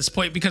at this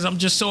point, because I'm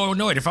just so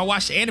annoyed. If I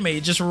watch the anime,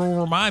 it just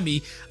will remind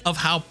me of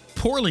how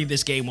poorly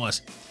this game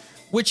was.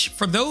 Which,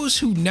 for those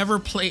who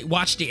never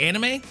watched the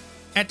anime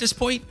at this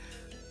point,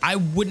 I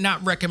would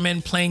not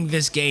recommend playing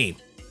this game.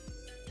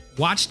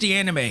 Watch the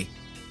anime.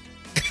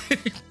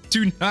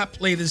 Do not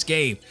play this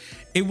game.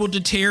 It will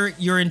deter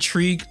your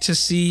intrigue to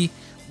see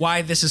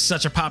why this is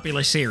such a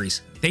popular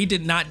series. They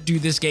did not do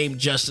this game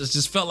justice.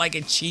 This felt like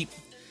a cheap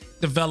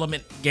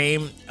development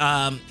game,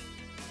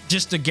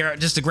 just to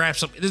grab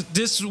something.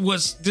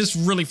 This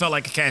really felt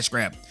like a cash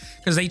grab,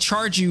 because they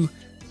charge you,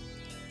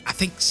 I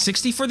think,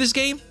 $60 for this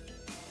game.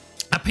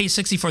 I paid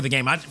 $60 for the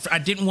game. I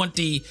didn't want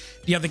the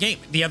other game,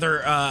 the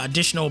other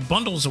additional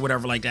bundles or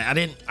whatever like that.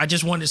 I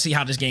just wanted to see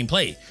how this game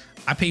played.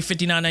 I paid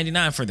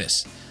 $59.99 for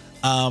this.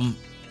 I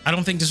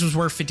don't think this was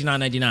worth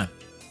 $59.99,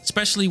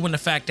 especially when the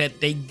fact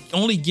that they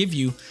only give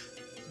you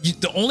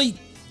the only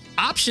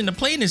option to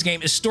play in this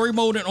game is story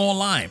mode and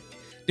online.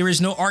 There is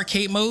no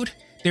arcade mode.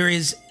 There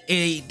is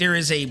a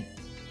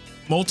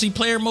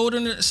multiplayer mode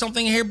or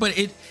something here, but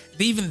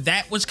even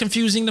that was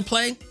confusing to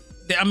play.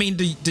 I mean,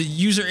 the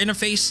user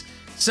interface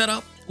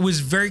setup was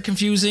very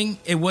confusing.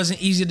 It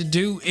wasn't easy to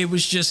do. It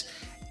was just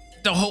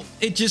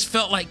it just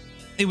felt like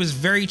it was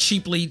very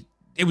cheaply.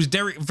 It was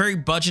very, very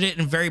budgeted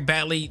and very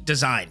badly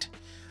designed.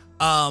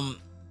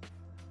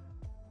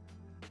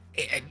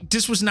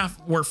 This was not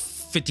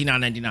worth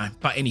 $59.99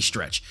 by any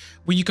stretch.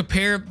 When you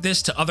compare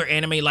this to other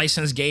anime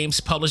licensed games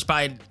published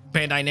by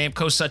Bandai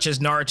Namco, such as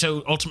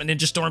Naruto Ultimate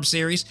Ninja Storm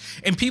series,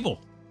 and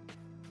people,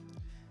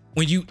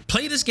 when you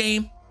play this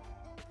game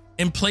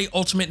and play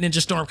Ultimate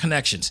Ninja Storm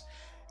Connections,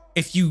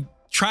 if you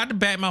tried to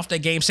badmouth that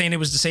game saying it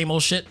was the same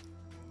old shit,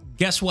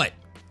 guess what?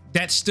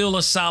 That's still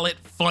a solid,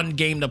 fun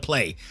game to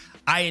play.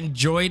 I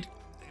enjoyed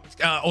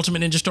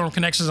Ultimate Ninja Storm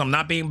Connections. I'm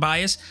not being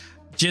biased.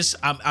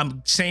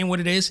 I'm saying what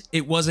it is.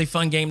 It was a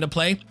fun game to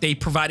play. They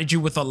provided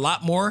you with a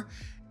lot more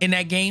in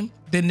that game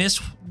than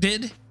this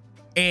did.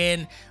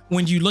 And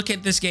when you look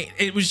at this game,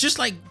 it was just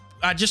like,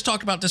 I just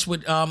talked about this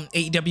with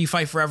AEW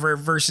Fight Forever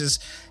versus,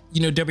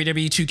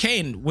 WWE 2K,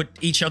 and what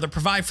each other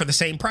provide for the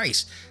same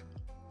price.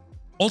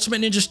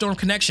 Ultimate Ninja Storm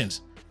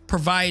Connections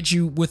provides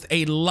you with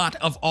a lot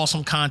of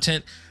awesome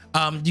content.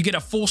 You get a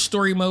full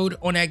story mode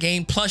on that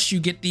game, plus you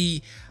get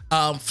the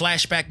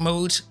flashback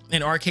modes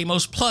and arcade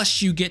modes,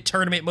 plus you get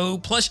tournament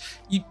mode, plus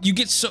you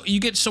get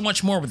so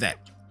much more with that.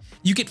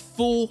 You get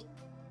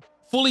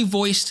fully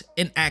voiced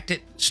and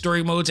acted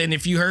story modes. And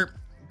if you heard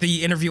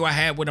the interview I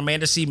had with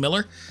Amanda C.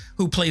 Miller,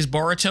 who plays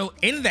Boruto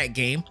in that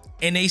game,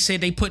 and they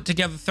said they put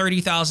together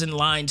 30,000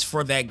 lines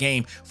for that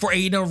game for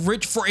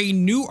a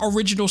new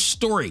original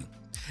story.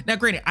 Now,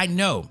 granted, I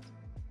know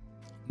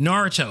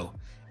Naruto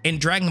and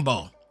Dragon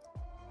Ball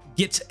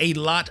gets a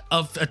lot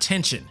of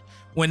attention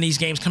when these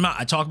games come out.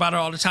 I talk about it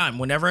all the time.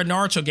 Whenever a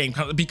Naruto game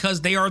comes,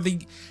 because they are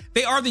the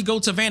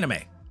goats of anime.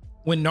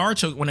 When a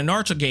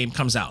Naruto game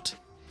comes out,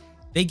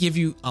 they give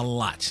you a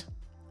lot.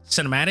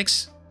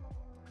 Cinematics,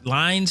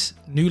 lines,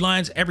 new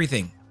lines,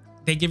 everything.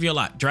 They give you a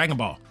lot. Dragon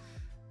Ball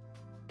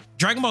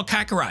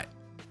Kakarot,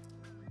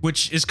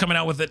 which is coming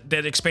out with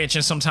that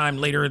expansion sometime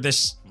later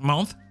this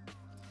month.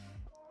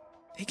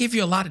 They give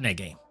you a lot in that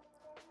game.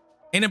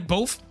 And it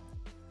both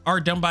are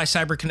done by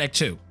CyberConnect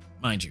 2,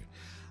 mind you.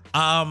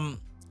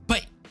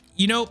 But,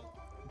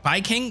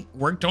 King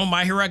worked on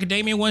My Hero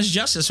Academia One's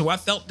Justice, so I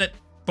felt that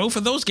both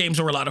of those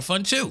games were a lot of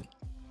fun too.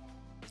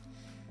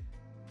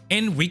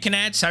 And we can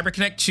add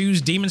CyberConnect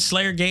 2's Demon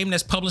Slayer game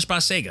that's published by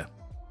Sega.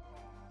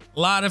 A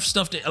lot of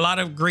stuff, a lot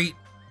of great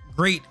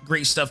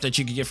stuff that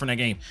you could get from that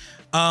game.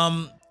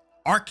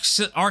 Arc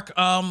System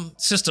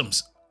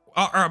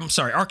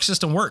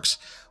Works,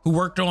 who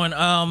worked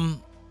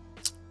on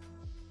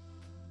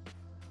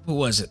who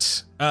was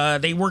it?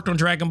 They worked on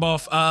Dragon Ball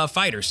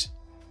Fighters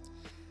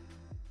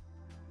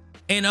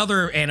and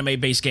other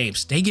anime-based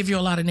games. They give you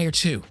a lot in there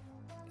too,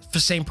 for the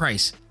same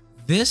price.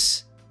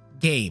 This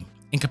game,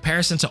 in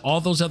comparison to all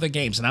those other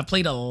games, and I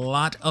played a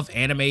lot of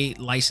anime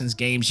licensed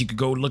games. You could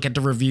go look at the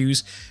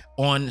reviews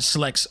on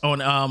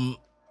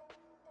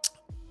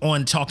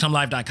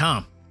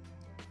TalkTimeLive.com.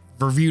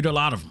 reviewed a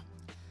lot of them.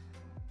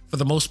 For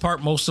the most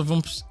part, most of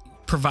them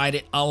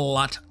provided a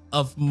lot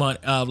of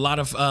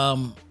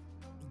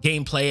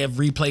gameplay, of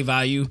replay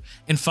value,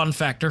 and fun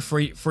factor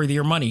for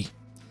your money.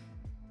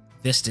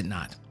 This did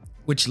not,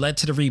 which led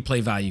to the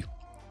replay value.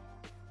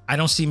 I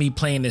don't see me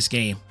playing this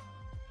game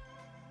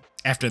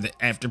after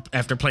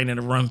playing it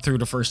a run through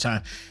the first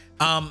time.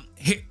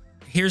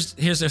 Here's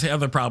the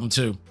other problem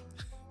too.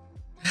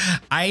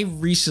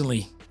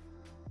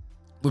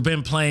 We've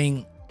been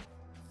playing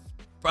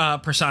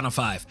Persona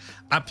 5.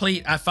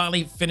 I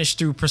finally finished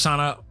through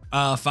Persona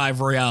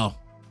 5 Royale.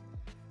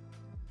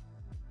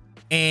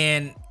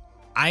 And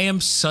I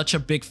am such a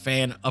big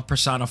fan of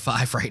Persona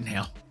 5 right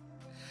now.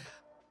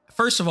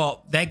 First of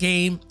all, that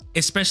game,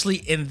 especially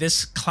in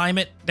this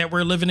climate that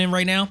we're living in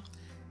right now,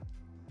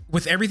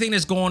 with everything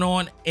that's going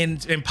on in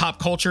pop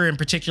culture, in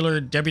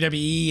particular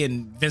WWE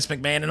and Vince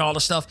McMahon and all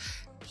the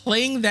stuff,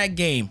 playing that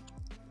game,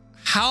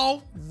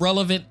 how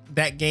relevant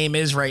that game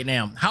is right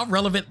now, how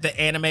relevant the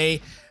anime,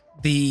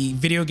 the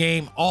video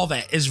game, all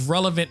that is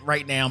relevant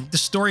right now. The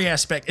story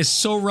aspect is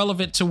so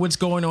relevant to what's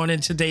going on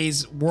in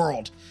today's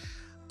world.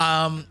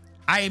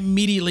 I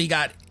immediately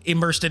got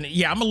immersed in it.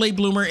 Yeah, I'm a late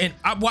bloomer, and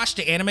I watched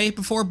the anime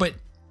before, but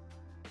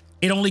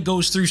it only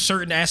goes through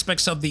certain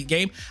aspects of the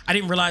game. I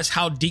didn't realize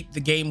how deep the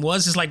game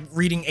was. It's like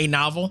reading a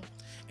novel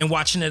and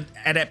watching an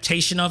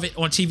adaptation of it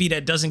on TV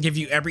that doesn't give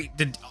you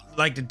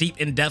the deep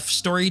in-depth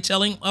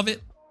storytelling of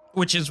it,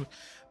 which is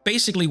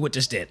basically what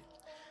this did.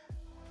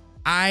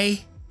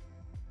 I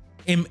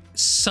am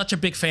such a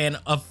big fan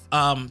of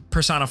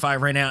Persona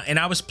 5 right now, and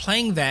I was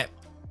playing that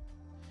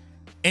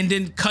and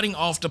then cutting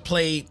off to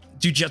play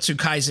Jujutsu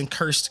Kaisen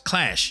Cursed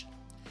Clash.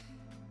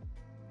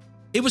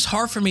 It was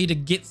hard for me to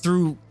get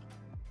through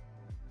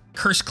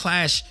Cursed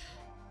Clash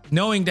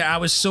knowing that I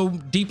was so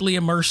deeply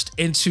immersed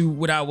into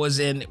what I was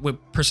in with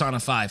Persona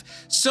 5.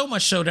 So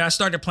much so that I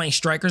started playing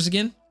Strikers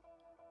again.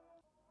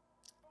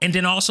 And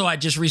then also I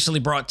just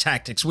recently brought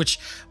Tactics, which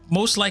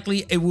most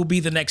likely it will be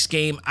the next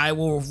game I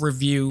will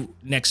review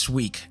next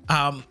week.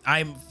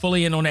 I'm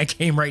fully in on that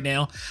game right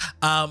now.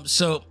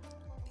 So,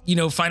 you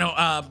know,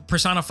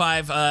 Persona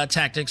 5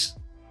 Tactica,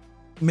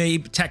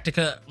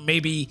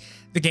 maybe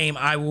the game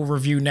I will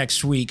review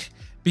next week,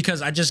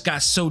 because I just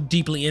got so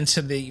deeply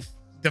into the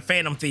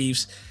Phantom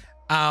Thieves.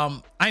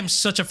 I'm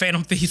such a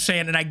Phantom Thieves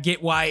fan, and I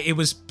get why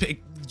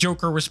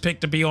Joker was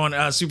picked to be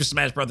on Super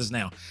Smash Brothers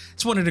now.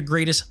 It's one of the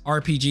greatest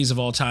RPGs of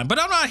all time.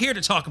 But I'm not here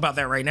to talk about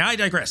that right now. I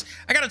digress.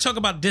 I got to talk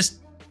about this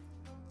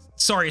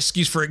sorry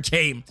excuse for a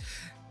game,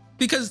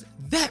 because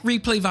that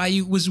replay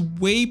value was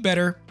way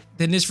better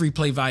than this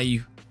replay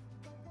value.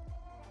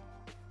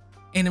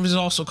 And it was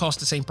also cost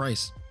the same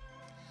price.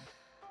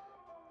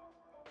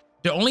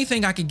 The only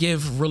thing I could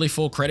give really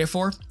full credit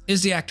for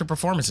is the actor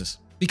performances,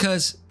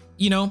 because,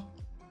 you know,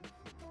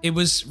 it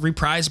was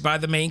reprised by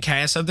the main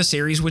cast of the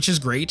series, which is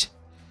great.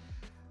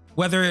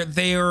 Whether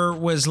there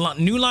was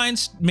new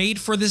lines made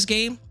for this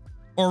game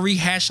or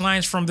rehash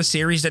lines from the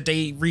series that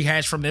they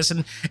rehashed from this,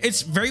 and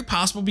it's very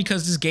possible,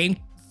 because this game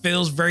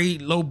feels very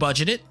low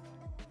budgeted,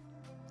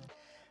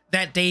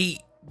 that they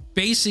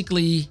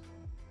basically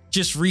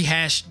just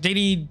rehash. They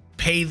need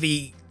pay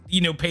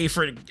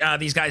for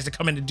these guys to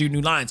come in and do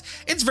new lines.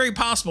 It's very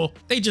possible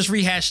they just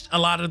rehashed a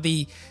lot of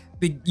the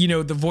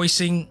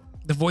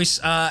voice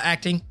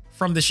acting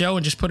from the show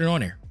and just put it on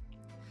there.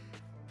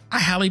 I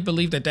highly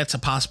believe that that's a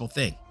possible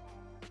thing.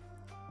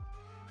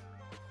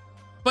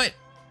 But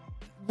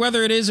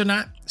whether it is or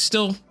not,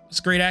 still,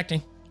 it's great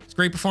acting. It's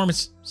great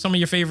performance. Some of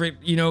your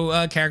favorite,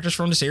 characters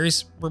from the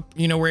series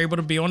were able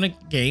to be on the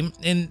game,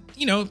 and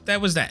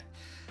that was that.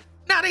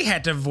 Now, they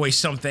had to voice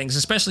some things,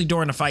 especially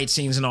during the fight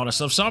scenes and all that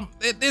stuff. So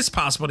it's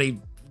possible they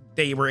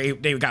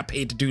got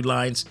paid to do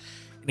lines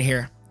in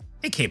here.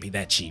 It can't be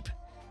that cheap.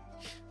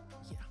 Yeah,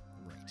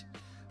 right.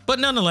 But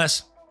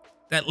nonetheless,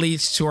 that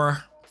leads to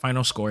our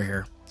final score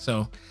here.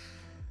 So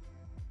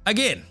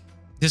again,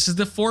 this is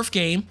the fourth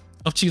game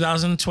of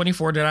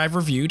 2024 that I've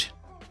reviewed.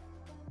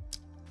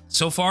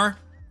 So far,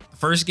 the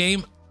first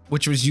game,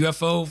 which was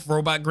UFO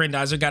Robot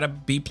Grandizer, got a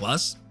B+.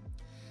 Prince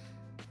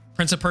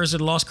of Persia: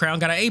 The Lost Crown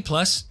got an A+.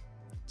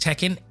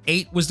 Tekken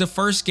 8 was the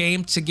first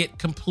game to get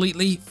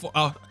completely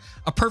a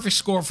perfect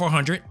score of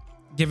 400,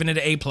 giving it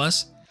an A+.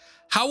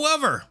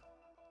 However,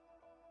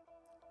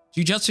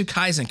 Jujutsu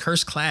Kaisen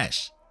Cursed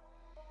Clash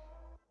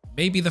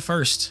may be the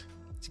first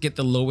to get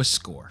the lowest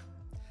score.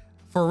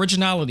 For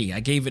originality, I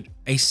gave it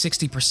a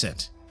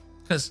 60%,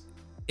 because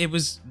it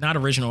was not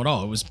original at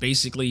all. It was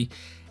basically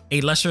a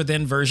lesser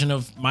than version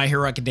of My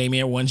Hero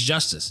Academia 1's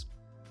Justice.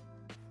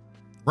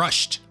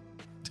 Rushed.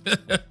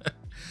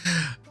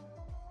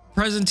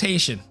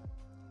 Presentation,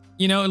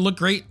 it looked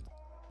great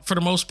for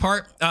the most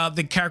part.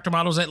 The character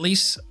models, at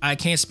least, I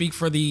can't speak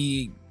for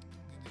the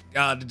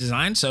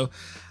design. So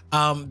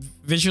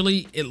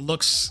visually, it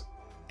looks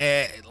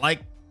like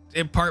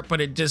in part,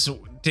 but it just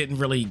didn't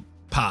really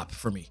pop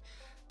for me.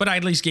 But I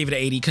at least gave it an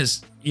 80,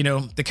 because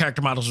the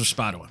character models were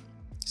spot on.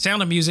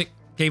 Sound and music,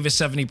 gave it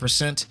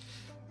 70%.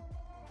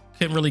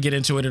 Couldn't really get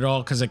into it at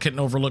all, because I couldn't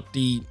overlook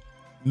the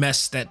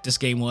mess that this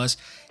game was.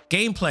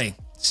 Gameplay,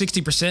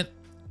 60%.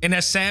 And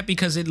that's sad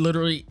because it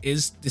literally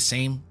is the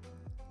same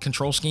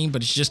control scheme,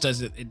 but it's just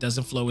it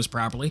doesn't flow as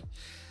properly.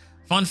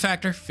 Fun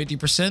factor,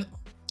 50%.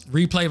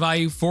 Replay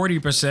value,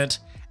 40%.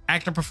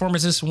 Actor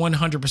performances,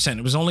 100%.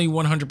 It was only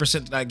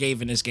 100% that I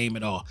gave in this game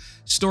at all.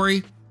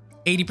 Story,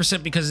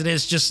 80% because it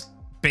is just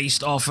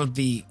based off of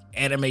the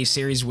anime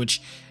series,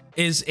 which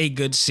is a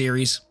good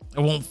series.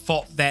 I won't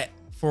fault that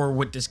for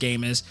what this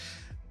game is.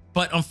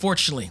 But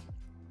unfortunately,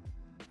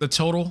 the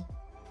total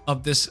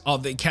of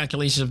the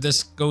calculation of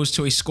this goes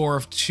to a score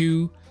of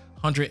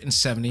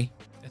 270.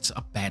 It's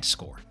a bad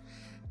score.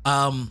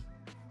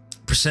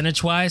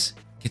 Percentage wise,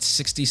 it's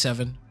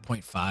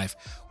 67.5,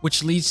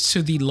 which leads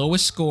to the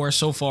lowest score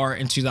so far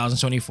in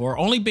 2024,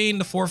 only being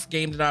the 4th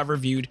game that I've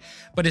reviewed,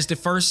 but it's the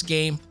first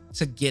game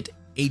to get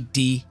a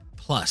D+.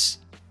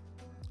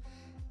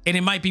 And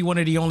it might be one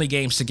of the only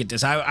games to get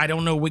this. I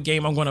don't know what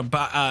game I'm gonna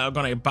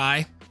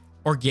buy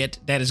or get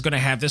that is gonna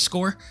have this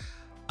score.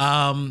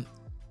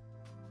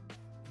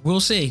 We'll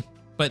see.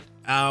 But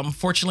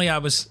unfortunately, I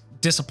was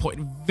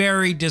disappointed,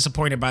 very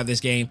disappointed by this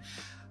game.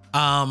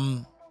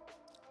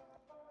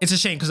 It's a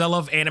shame because I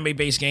love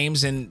anime-based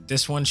games, and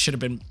this one should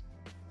have been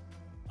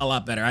a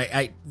lot better.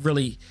 I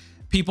really,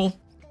 people,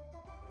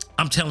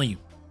 I'm telling you,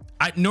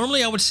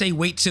 normally I would say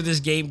wait till this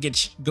game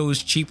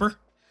goes cheaper.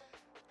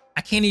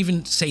 I can't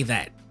even say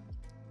that.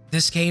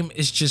 This game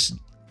is just,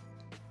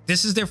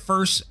 this is their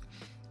first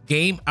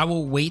game. I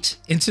will wait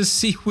and to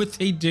see what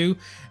they do.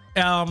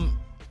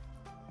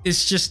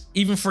 It's just,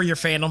 even for your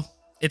fandom,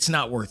 it's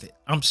not worth it.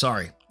 I'm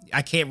sorry.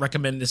 I can't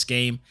recommend this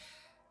game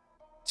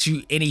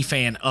to any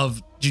fan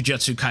of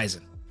Jujutsu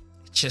Kaisen.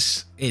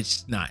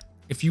 It's not.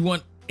 If you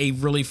want a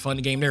really fun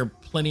game, there are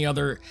plenty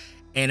other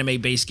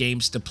anime-based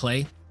games to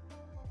play.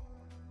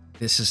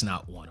 This is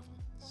not one of them.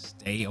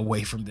 Stay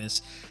away from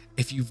this.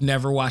 If you've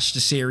never watched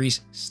the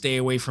series, stay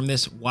away from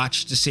this.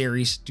 Watch the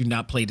series. Do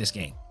not play this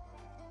game.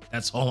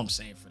 That's all I'm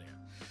saying for there.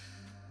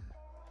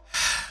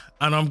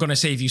 I know I'm going to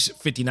save you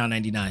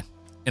 $59.99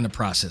 in the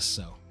process.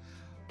 So,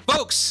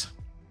 folks,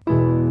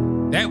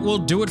 that will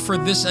do it for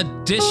this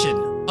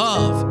edition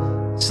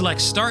of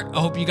Select Start. I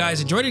hope you guys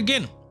enjoyed it.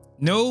 Again,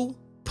 no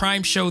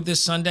Prime show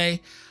this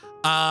Sunday.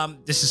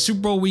 This is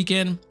Super Bowl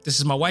weekend. This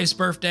is my wife's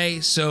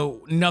birthday,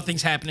 so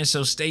nothing's happening.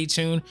 So stay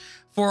tuned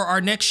for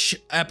our next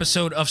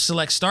episode of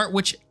Select Start,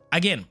 which,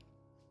 again,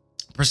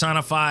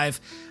 Persona 5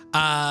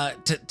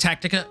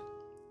 Tactica,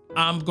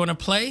 I'm going to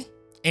play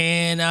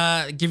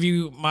and give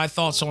you my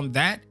thoughts on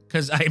that,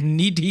 because I'm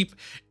knee-deep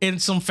in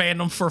some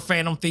fandom for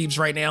Phantom Thieves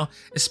right now,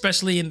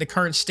 especially in the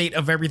current state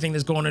of everything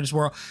that's going on in this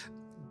world.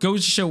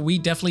 Goes to show we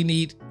definitely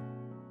need,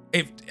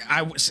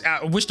 I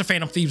wish the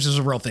Phantom Thieves was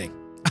a real thing.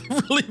 I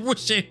really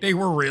wish they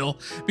were real,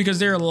 because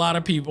there are a lot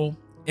of people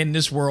in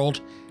this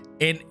world,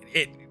 and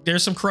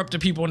there's some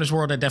corrupted people in this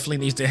world that definitely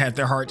needs to have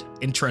their heart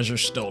and treasure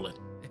stolen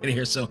in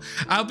here. So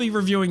I'll be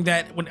reviewing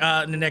that when,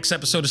 in the next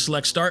episode of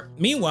Select Start.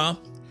 Meanwhile,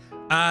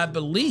 I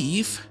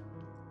believe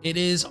it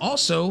is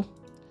also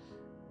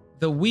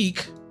the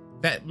week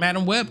that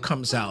Madam Web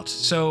comes out,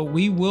 so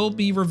we will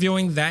be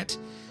reviewing that.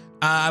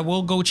 I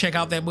will go check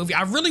out that movie.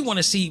 I really want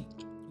to see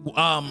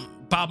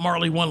Bob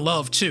Marley One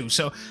Love too.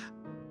 So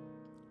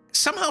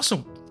somehow,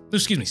 some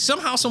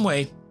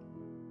way,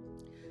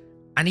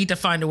 I need to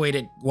find a way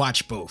to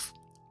watch both.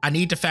 I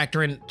need to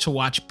factor in to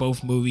watch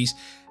both movies,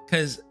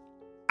 because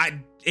I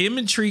am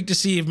intrigued to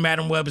see if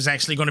Madam Web is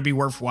actually going to be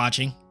worth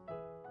watching,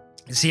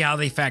 and see how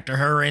they factor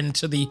her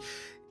into the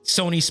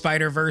Sony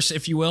Spider-Verse,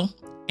 if you will.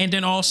 And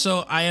then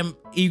also, I am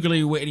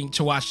eagerly waiting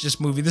to watch this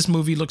movie. This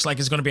movie looks like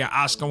it's going to be an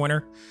Oscar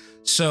winner.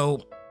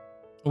 So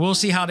we'll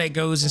see how that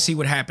goes and see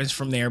what happens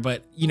from there.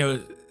 But, you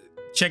know,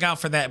 check out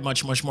for that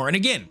much, much more. And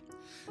again,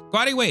 go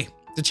out of your way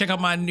to check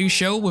out my new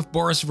show with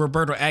Boris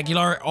Roberto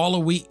Aguilar, All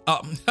Elite.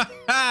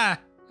 I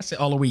said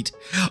All Elite.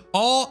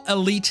 All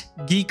Elite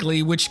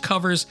Geekly, which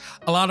covers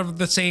a lot of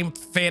the same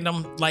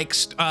fandom-like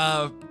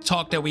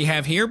talk that we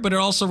have here, but it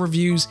also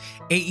reviews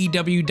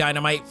AEW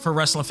Dynamite for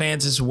wrestling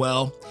fans as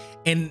well.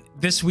 And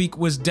this week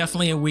was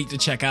definitely a week to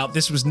check out.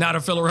 This was not a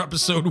filler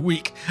episode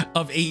week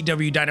of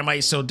AEW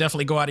Dynamite, so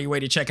definitely go out of your way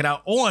to check it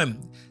out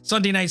on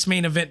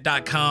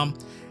SundayNightsMainEvent.com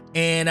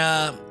and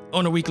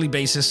on a weekly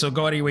basis. So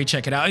go out of your way,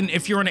 check it out. And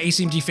if you're on the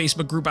ACMG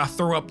Facebook group, I'll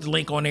throw up the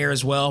link on there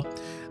as well.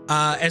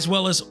 As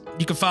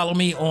you can follow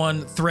me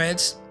on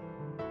Threads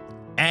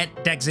at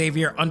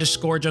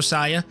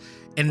DexXavier_Josiah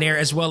in there,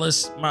 as well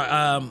as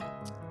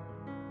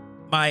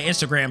my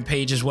Instagram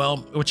page as well,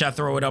 which I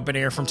throw it up in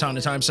there from time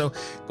to time. So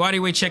go out of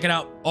your way, check it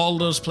out. All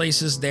those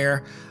places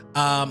there.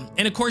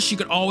 And of course, you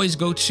could always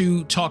go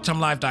to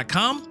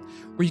TalkTimeLive.com,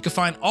 where you can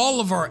find all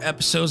of our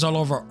episodes,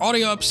 all of our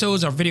audio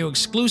episodes, our video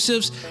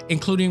exclusives,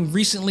 including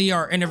recently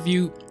our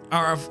interview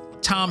of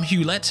Tom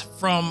Hewlett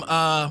from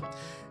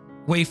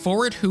Way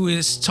Forward, who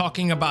is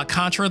talking about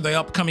Contra, the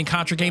upcoming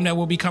Contra game that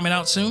will be coming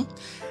out soon.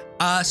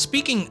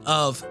 Speaking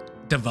of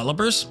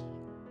developers,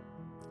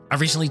 I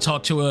recently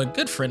talked to a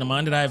good friend of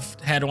mine that I've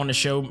had on the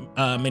show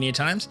many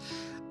times.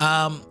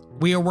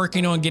 We are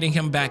working on getting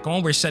him back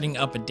on. We're setting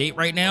up a date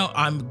right now.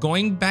 I'm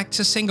going back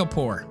to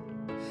Singapore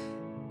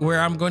where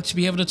I'm going to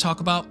be able to talk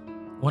about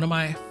one of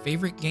my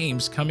favorite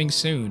games coming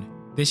soon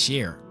this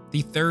year.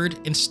 The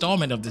third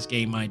installment of this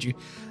game, mind you.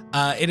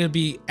 It'll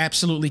be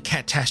absolutely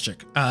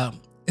catastic.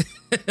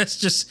 It's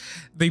just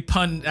the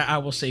pun I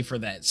will say for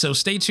that. So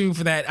stay tuned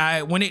for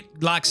that. When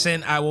it locks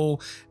in, I will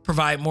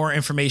provide more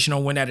information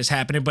on when that is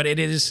happening. But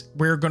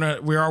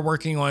we are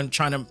working on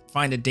trying to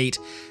find a date,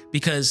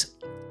 because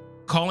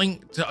trying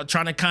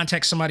to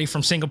contact somebody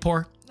from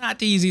Singapore, not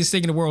the easiest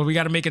thing in the world. We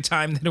got to make a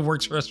time that it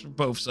works for us for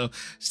both. So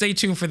stay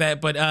tuned for that.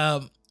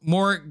 But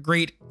more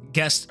great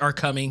guests are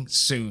coming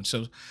soon.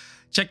 So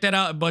check that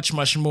out and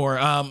much more.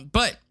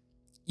 But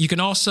you can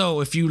also,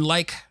 if you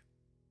like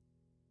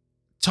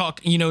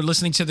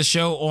listening to the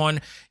show on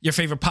your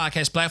favorite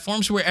podcast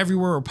platforms, we're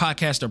everywhere where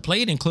podcasts are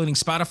played, including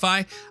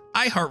Spotify,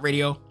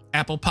 iHeartRadio,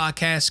 Apple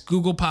Podcasts,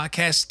 Google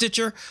Podcasts,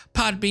 Stitcher,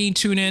 Podbean,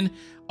 TuneIn,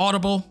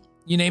 Audible,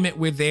 you name it,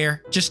 we're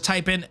there. Just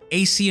type in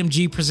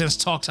ACMG Presents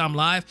Talk Time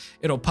Live.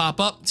 It'll pop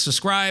up.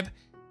 Subscribe.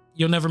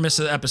 You'll never miss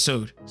an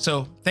episode.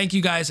 So thank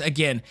you guys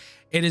again.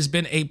 It has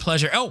been a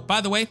pleasure. Oh, by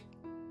the way,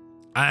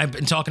 I've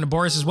been talking to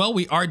Boris as well.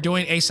 We are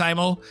doing a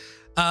Simo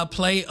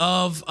play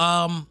of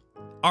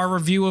our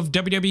review of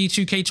WWE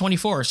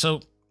 2K24.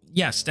 So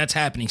yes, that's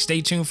happening.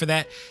 Stay tuned for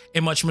that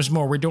and much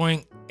more. We're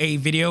doing a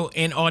video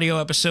and audio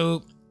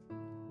episode.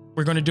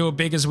 We're going to do it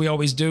big as we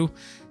always do.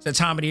 It's that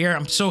time of the year.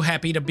 I'm so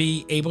happy to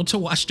be able to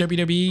watch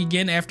WWE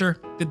again after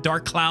the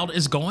dark cloud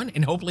is gone,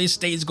 and hopefully it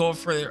stays going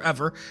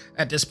forever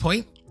at this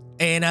point.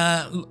 And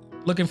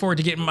looking forward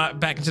to getting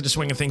back into the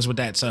swing of things with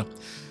that. So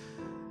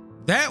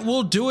that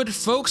will do it,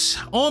 folks.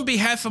 On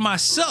behalf of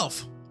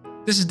myself,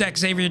 this is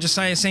Dex Xavier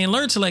Josiah saying,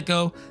 learn to let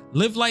go,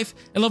 live life,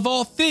 and love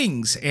all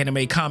things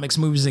anime, comics,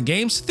 movies, and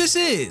games. This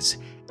is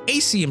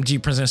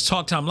ACMG Presents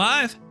Talk Time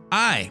Live.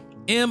 I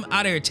am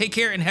out of here. Take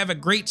care and have a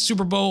great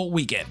Super Bowl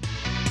weekend.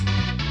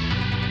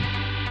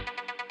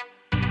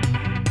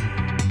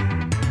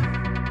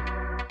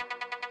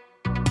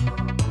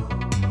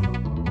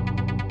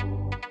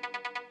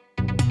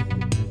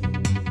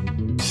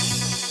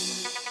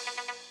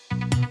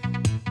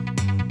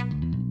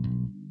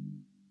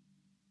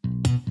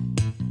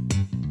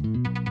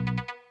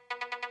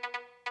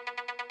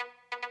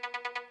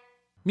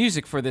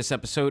 Music for this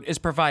episode is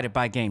provided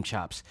by Game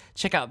Chops.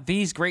 Check out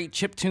these great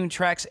chiptune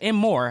tracks and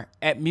more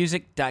at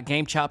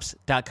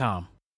music.gamechops.com.